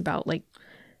posts about like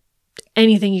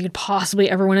anything you could possibly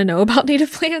ever want to know about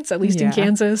native plants, at least in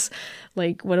Kansas.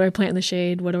 Like, what do I plant in the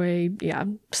shade? What do I,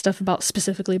 stuff about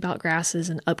specifically about grasses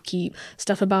and upkeep,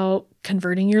 stuff about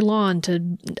converting your lawn to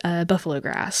buffalo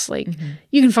grass. Like,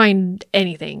 you can find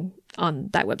anything on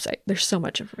that website. There's so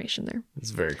much information there. It's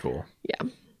very cool. Yeah.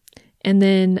 And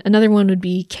then another one would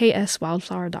be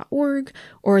kswildflower.org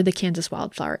or the Kansas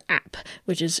Wildflower app,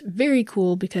 which is very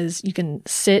cool because you can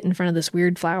sit in front of this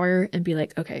weird flower and be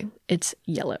like, okay, it's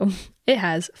yellow. It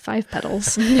has 5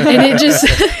 petals. And it just,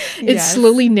 it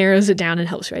slowly narrows it down and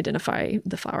helps you identify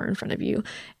the flower in front of you.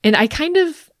 And I kind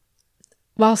of,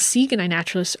 while Seek and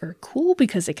iNaturalist are cool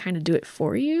because they kind of do it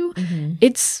for you,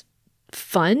 it's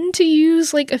fun to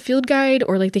use like a field guide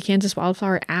or like the Kansas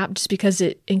Wildflower app just because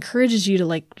it encourages you to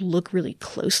like look really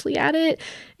closely at it,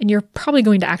 and you're probably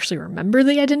going to actually remember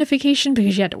the identification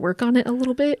because you had to work on it a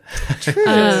little bit.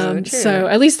 True. So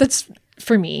at least that's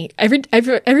for me. Every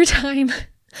time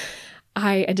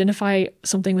I identify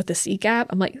something with the Seek app,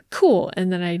 I'm like, cool, and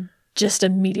then I just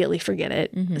immediately forget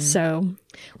it. So,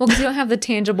 well, because you don't have the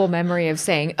tangible memory of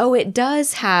saying, oh, it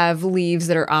does have leaves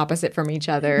that are opposite from each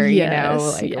other,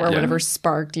 or whatever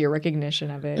sparked your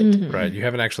recognition of it. Right. You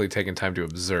haven't actually taken time to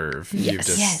observe. You've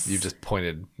just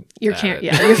pointed your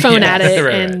phone at it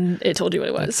and it told you what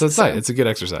it was. So it's nice. It's a good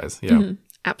exercise. Yeah.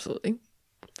 Absolutely.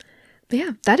 But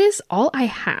yeah, that is all I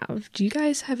have. Do you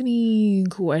guys have any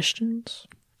questions?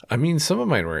 I mean, some of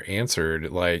mine were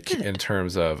answered, like in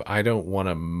terms of I don't want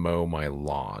to mow my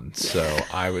lawn, so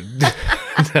I would.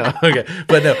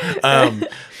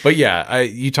 But yeah,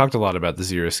 you talked a lot about the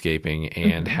xeriscaping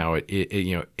and how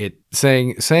it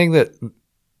saying that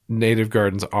native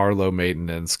gardens are low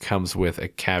maintenance comes with a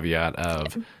caveat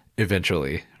of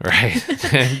eventually, right?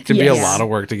 It can be a lot of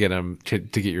work to get them to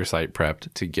get your site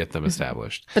prepped to get them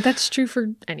established. But that's true for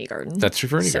any garden. That's true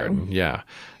for any garden. Yeah.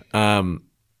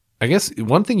 I guess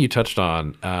one thing you touched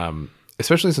on,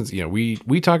 especially since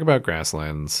we talk about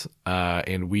grasslands,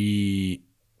 and when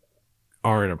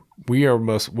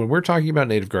we're talking about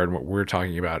native garden, what we're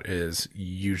talking about is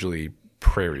usually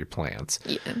prairie plants.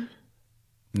 Yeah.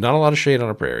 Not a lot of shade on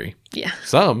a prairie. Yeah.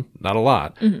 Some, not a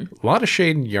lot. A lot of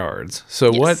shade in yards.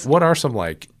 So what are some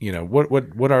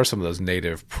what are some of those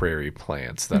native prairie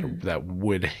plants that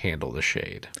would handle the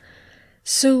shade?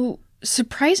 So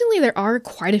surprisingly, there are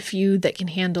quite a few that can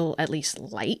handle at least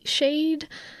light shade.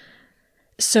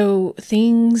 So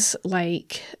things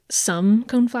like some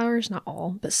coneflowers, not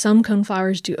all, but some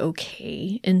coneflowers do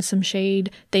okay in some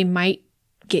shade. They might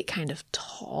get kind of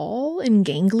tall and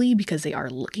gangly because they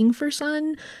are looking for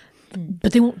sun,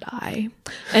 but they won't die.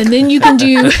 And then you can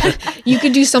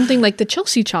do something like the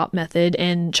Chelsea chop method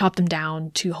and chop them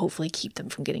down to hopefully keep them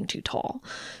from getting too tall.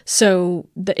 So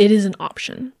it is an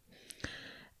option.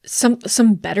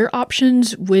 Some better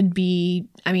options would be,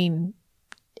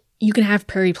 you can have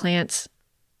prairie plants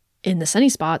in the sunny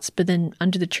spots, but then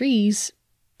under the trees,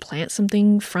 plant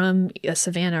something from a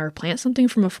savanna or plant something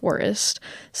from a forest.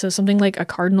 So something like a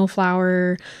cardinal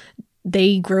flower,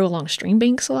 they grow along stream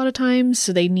banks a lot of times,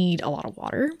 so they need a lot of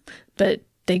water, but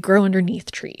they grow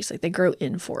underneath trees, like they grow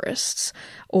in forests.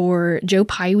 Or Joe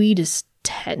Pyeweed is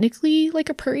technically like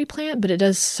a prairie plant, but it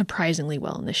does surprisingly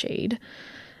well in the shade.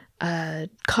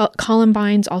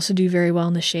 Columbines also do very well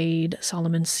in the shade.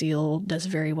 Solomon's seal does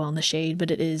very well in the shade,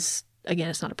 but it is, again,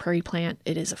 it's not a prairie plant.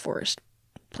 It is a forest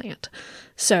plant.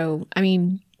 So,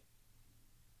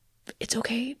 it's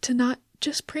okay to not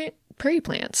just plant prairie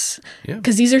plants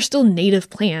because these are still native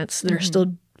plants that are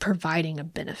still providing a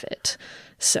benefit.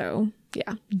 So,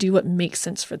 yeah, do what makes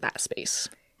sense for that space.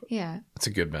 Yeah. That's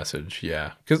a good message.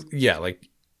 Yeah. Because,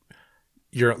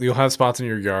 you'll have spots in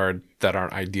your yard that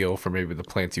aren't ideal for maybe the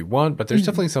plants you want, but there's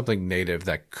definitely something native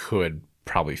that could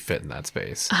probably fit in that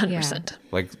space. 100%.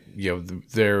 Like,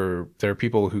 there are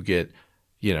people who get,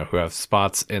 who have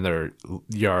spots in their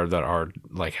yard that are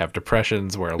like have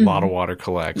depressions where a lot of water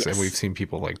collects. And we've seen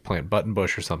people like plant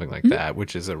buttonbush or something like that,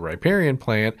 which is a riparian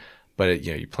plant, but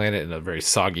you plant it in a very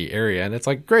soggy area and it's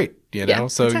like, great,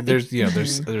 so exactly.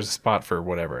 there's a spot for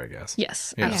whatever, I guess.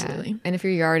 Yes, absolutely. And if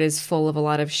your yard is full of a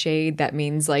lot of shade, that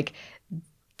means like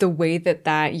the way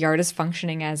that yard is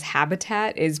functioning as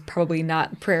habitat is probably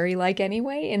not prairie-like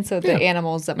anyway. And so the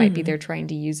animals that might be there trying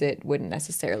to use it wouldn't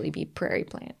necessarily be prairie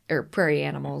plant or prairie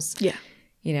animals. Yeah.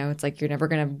 It's like you're never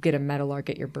going to get a meadowlark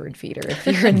at your bird feeder if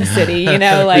you're in the city,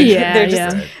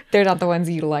 they're not the ones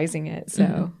utilizing it.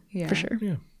 So, for sure.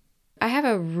 Yeah. I have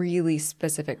a really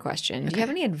specific question. Do you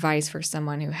have any advice for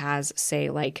someone who has,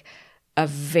 say, like a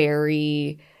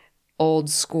very old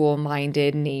school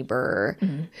minded neighbor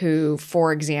who,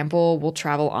 for example, will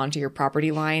travel onto your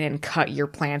property line and cut your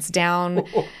plants down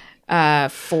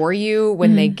for you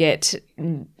when they get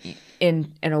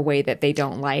in a way that they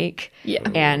don't like. Yeah.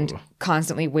 And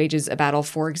constantly wages a battle,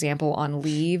 for example, on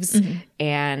leaves,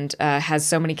 and has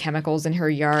so many chemicals in her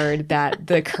yard that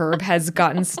the curb has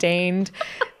gotten stained.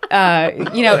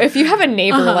 If you have a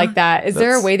neighbor like that, is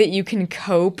there a way that you can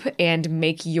cope and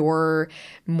make your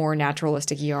more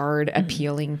naturalistic yard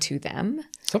appealing to them?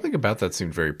 Something about that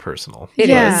seemed very personal. It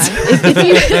is.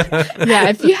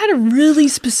 If you had a really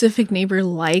specific neighbor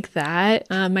like that,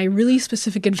 my really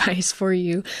specific advice for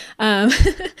you, I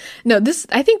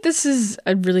think this is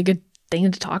a really good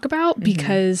thing to talk about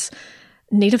because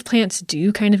native plants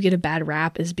do kind of get a bad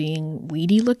rap as being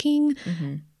weedy looking.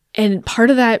 And part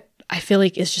of that, I feel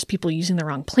like, is just people using the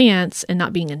wrong plants and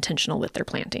not being intentional with their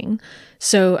planting.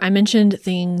 So I mentioned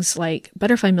things like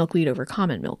butterfly milkweed over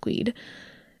common milkweed.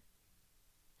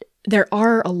 There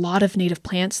are a lot of native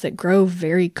plants that grow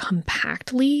very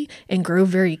compactly and grow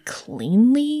very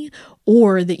cleanly,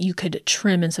 or that you could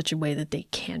trim in such a way that they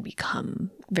can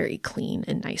become very clean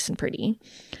and nice and pretty.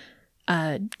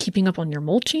 Keeping up on your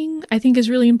mulching, I think, is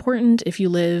really important if you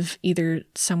live either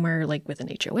somewhere like with an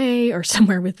HOA or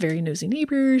somewhere with very nosy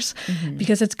neighbors,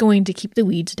 because it's going to keep the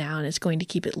weeds down. It's going to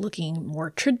keep it looking more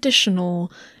traditional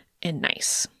and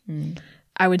nice.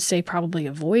 I would say probably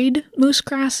avoid most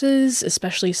grasses,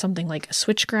 especially something like a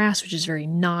switchgrass, which is very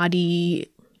knotty,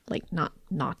 like not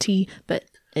knotty, but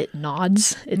it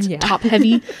nods. It's top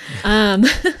heavy. And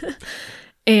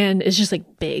it's just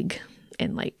like big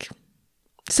and like,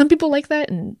 some people like that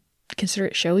and consider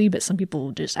it showy, but some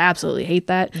people just absolutely hate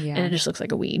that. And it just looks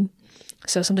like a weed.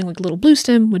 So something like little blue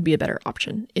stem would be a better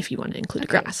option if you want to include a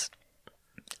grass.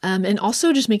 And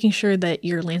also just making sure that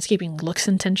your landscaping looks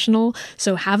intentional.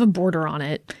 So have a border on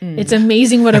it. It's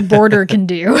amazing what a border can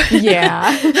do.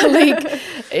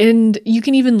 And you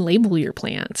can even label your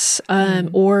plants,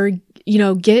 or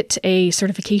get a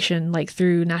certification like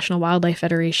through National Wildlife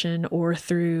Federation or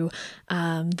through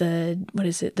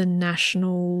the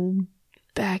National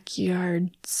Backyard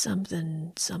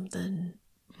something.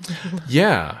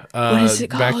 What is it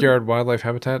called? Backyard Wildlife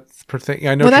Habitat per thing.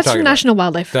 I know. Well, that's from National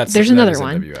Wildlife. There's another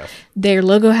one. NWF. Their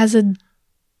logo has a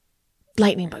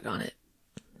lightning bug on it.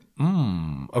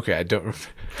 Okay, I don't.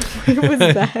 What was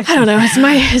that? I don't know.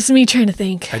 It's me trying to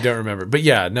think. I don't remember, but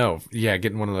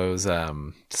getting one of those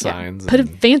signs. Put a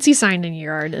fancy sign in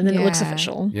your yard, and then it looks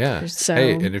official. Yeah. So,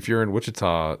 hey, and if you're in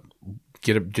Wichita,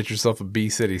 get yourself a Bee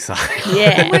City sign.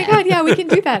 Yeah. Oh my God. Yeah, we can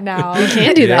do that now. We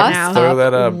can do that now. Throw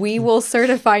that up. We will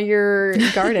certify your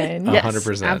garden.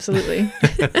 100%. Absolutely.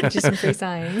 Just some free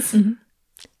signs.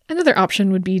 Another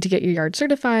option would be to get your yard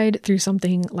certified through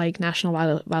something like National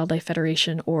Wildlife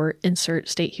Federation, or insert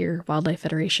state here, Wildlife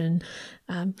Federation,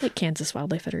 like Kansas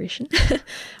Wildlife Federation,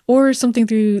 or something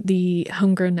through the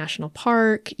Homegrown National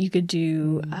Park. You could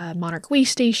do monarch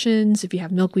waste stations if you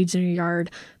have milkweeds in your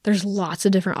yard. There's lots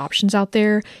of different options out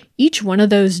there. Each one of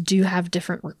those do have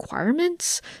different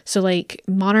requirements. So like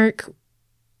monarch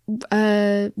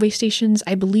waste stations,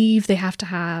 I believe they have to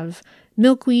have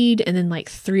milkweed and then like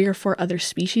 3 or 4 other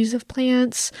species of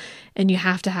plants, and you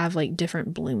have to have like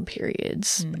different bloom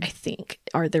periods, I think,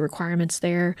 are the requirements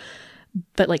there.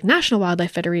 But like National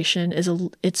Wildlife Federation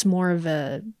it's more of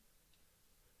a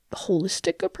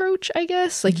holistic approach, I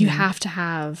guess. Like you have to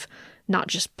have not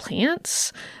just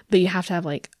plants, but you have to have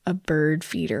like a bird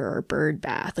feeder or bird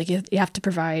bath. Like you have to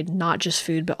provide not just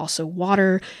food but also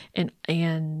water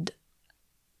and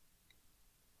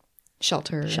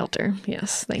Shelter.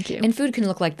 Yes. Thank you. And food can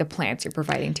look like the plants you're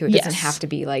providing too. It doesn't have to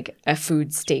be like a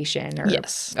food station or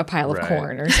a pile of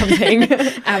corn or something.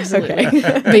 Absolutely.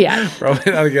 But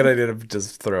probably not a good idea to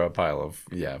just throw a pile of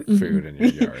food in your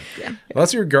yard.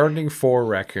 Unless you're gardening for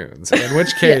raccoons, in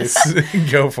which case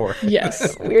go for it.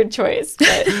 Yes. Weird choice,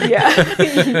 but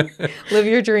live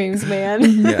your dreams, man.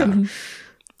 Yeah.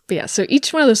 But so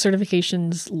each one of those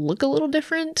certifications look a little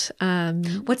different.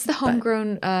 What's the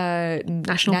Homegrown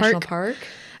National Park?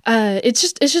 It's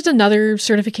just another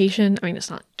certification. I mean, it's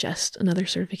not just another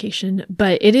certification,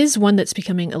 but it is one that's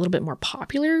becoming a little bit more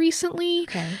popular recently.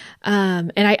 Okay.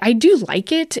 And I do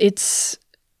like it. Just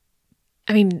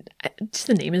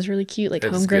the name is really cute, like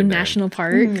Homegrown National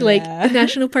Park, like a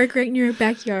national park right in your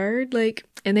backyard, like,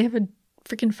 and they have a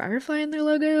freaking firefly in their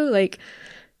logo, like.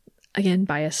 Again,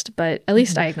 biased, but at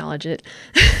least I acknowledge it.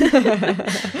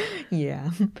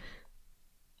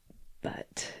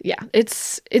 But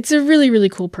it's a really, really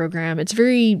cool program. It's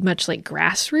very much like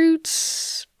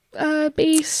grassroots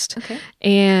based. Okay.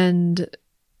 And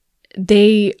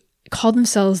they call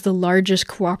themselves the largest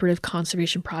cooperative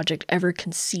conservation project ever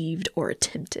conceived or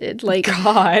attempted. Like,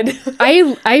 God.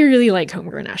 I really like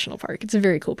Homegrown National Park. It's a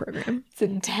very cool program. It's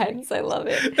intense. I love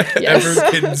it. Yes.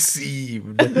 Ever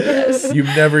conceived. Yes. You've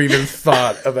never even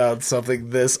thought about something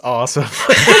this awesome.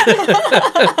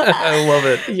 I love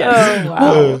it. Yes. Oh,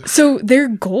 wow. So their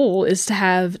goal is to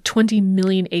have 20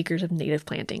 million acres of native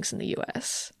plantings in the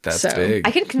U.S. That's So, big.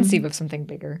 I can conceive of something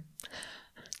bigger.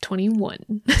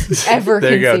 21. Ever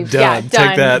There you go. conceived. Done. Yeah, Take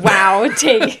done. that. Wow.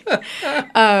 Take.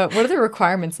 What are the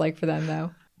requirements like for them,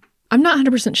 though? I'm not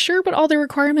 100% sure what all the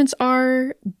requirements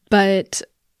are, but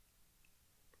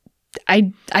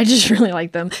I just really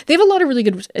like them. They have a lot of really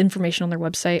good information on their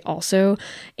website also.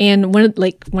 And one of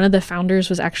the founders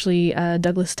was actually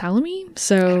Douglas Tallamy.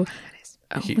 So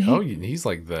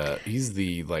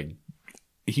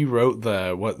he wrote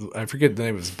I forget the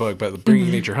name of his book, but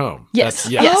Bringing Nature Home. Yes.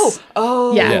 Yes. Yes.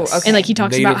 Oh. Yeah. Yes. And like he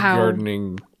talks Native about how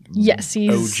gardening. yes, he's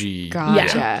OG.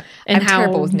 Gotcha. Yeah. And And I'm how-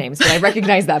 terrible with names, but I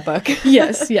recognize that book.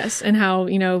 yes, and how,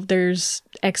 there's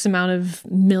X amount of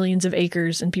millions of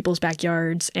acres in people's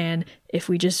backyards, and if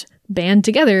we just band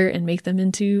together and make them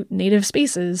into native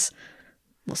spaces,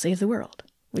 we'll save the world,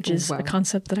 which is Wow. a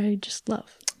concept that I just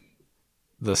love.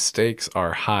 The stakes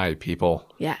are high,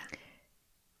 people. Yeah.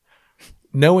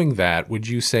 Knowing that, would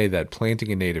you say that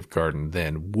planting a native garden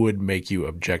then would make you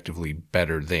objectively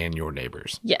better than your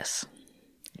neighbors? Yes.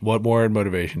 What more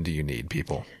motivation do you need,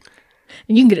 people?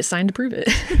 And you can get it signed to prove it.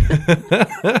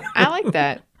 I like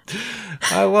that.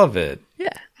 I love it.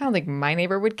 Yeah. I don't think my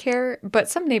neighbor would care, but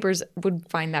some neighbors would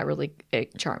find that really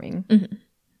charming.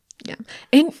 Yeah.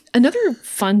 And another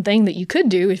fun thing that you could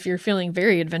do if you're feeling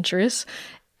very adventurous,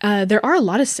 there are a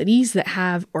lot of cities that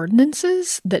have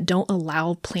ordinances that don't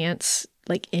allow plants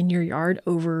like in your yard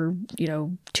over,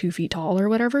 2 feet tall or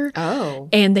whatever. Oh.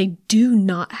 And they do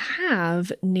not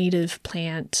have native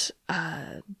plant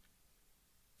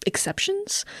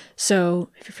exceptions. So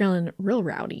if you're feeling real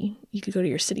rowdy, you could go to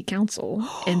your city council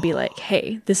and be like,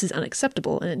 hey, this is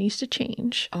unacceptable and it needs to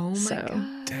change. Oh my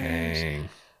God. Dang.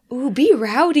 Ooh, be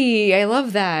rowdy. I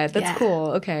love that. That's Yeah. cool.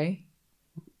 Okay.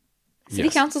 City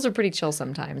Yes. councils are pretty chill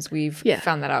sometimes. We've Yeah.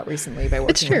 found that out recently by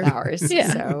It's working true. with ours.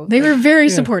 Yeah. So They were very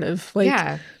supportive. Like,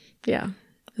 yeah. yeah.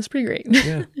 It's pretty great.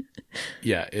 Yeah.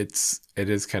 Yeah, it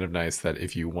is kind of nice that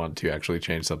if you want to actually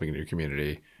change something in your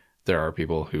community, there are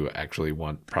people who actually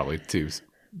want probably to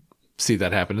see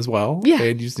that happen as well. Yeah.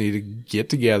 And you just need to get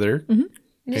together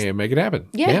and make it happen.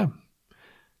 Yeah.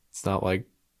 It's not like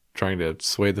trying to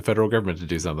sway the federal government to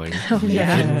do something.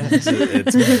 yeah.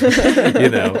 It's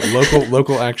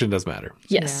local action does matter.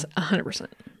 Yes, 100%.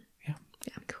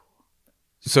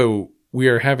 So we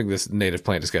are having this native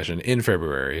plant discussion in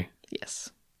February. Yes.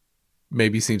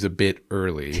 Maybe seems a bit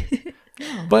early,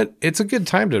 but it's a good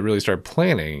time to really start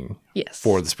planning Yes.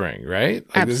 for the spring, right?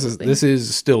 Like Absolutely. this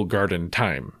is still garden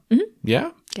time.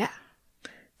 Yeah. Yeah.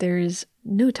 There is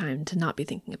no time to not be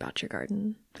thinking about your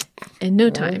garden. And no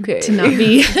time Okay. to not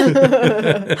be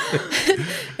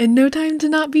and no time to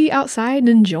not be outside and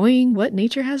enjoying what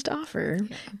nature has to offer.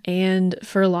 And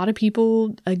for a lot of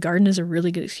people, a garden is a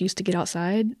really good excuse to get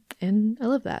outside, and I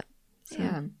love that. So,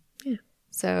 Yeah. yeah.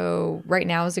 So right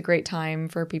now is a great time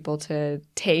for people to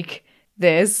take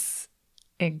this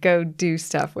and go do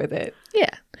stuff with it. Yeah.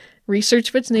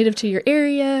 Research what's native to your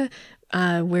area,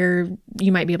 where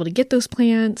you might be able to get those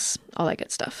plants, all that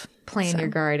good stuff. Plan So, your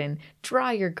garden,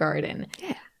 draw your garden.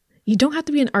 Yeah. You don't have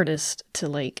to be an artist to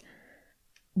like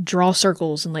draw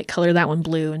circles and like color that one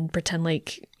blue and pretend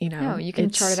like, No, you can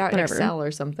it's chart it out whatever. in Excel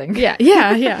or something. Yeah.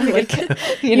 Like,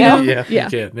 You know? Yeah. yeah. You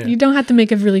can, yeah. You don't have to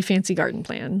make a really fancy garden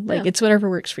plan. Like No. it's whatever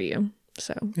works for you.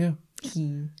 So Yeah.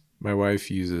 My wife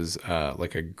uses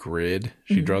like a grid.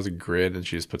 She draws a grid and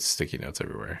she just puts sticky notes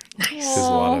everywhere. There's a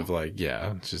lot of like,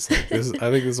 yeah, it's just like this.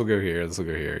 I think this will go here. This will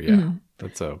go here. Yeah.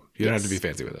 That's so you don't have to be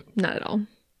fancy with it. not at all.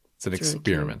 It's an really cute.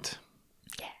 experiment.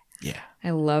 Yeah. I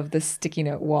love the sticky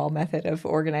note wall method of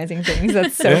organizing things.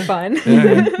 That's so fun.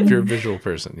 Yeah. If you're a visual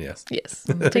person, yes. Yes.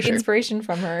 Take inspiration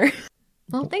from her.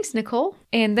 Well, thanks, Nicole.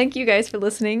 And thank you guys for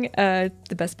listening. The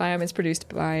Best Biome is produced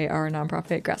by our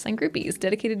nonprofit Grassland Groupies,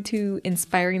 dedicated to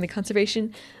inspiring the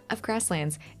conservation of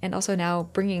grasslands and also now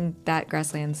bringing that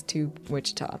grasslands to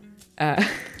Wichita.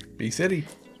 Bee City.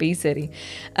 Bee City.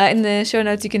 In the show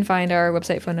notes, you can find our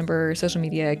website, phone number, social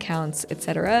media accounts,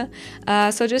 etc.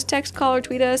 So just text, call, or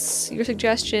tweet us your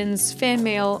suggestions, fan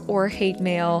mail, or hate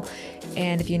mail.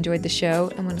 And if you enjoyed the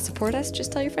show and want to support us,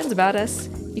 just tell your friends about us.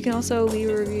 You can also leave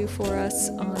a review for us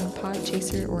on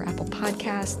Podchaser or Apple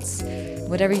Podcasts.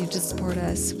 Whatever you do to support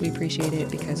us, we appreciate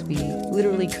it because we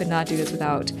literally could not do this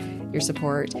without your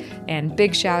support. And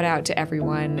big shout out to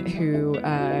everyone who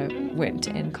went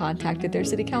and contacted their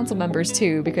city council members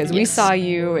too, because we saw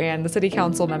you and the city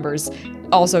council members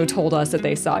also told us that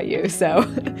they saw you. So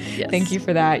thank you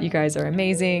for that. You guys are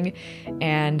amazing.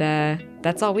 And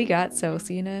that's all we got. So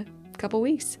see you in a couple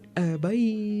weeks.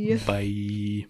 Bye. Bye.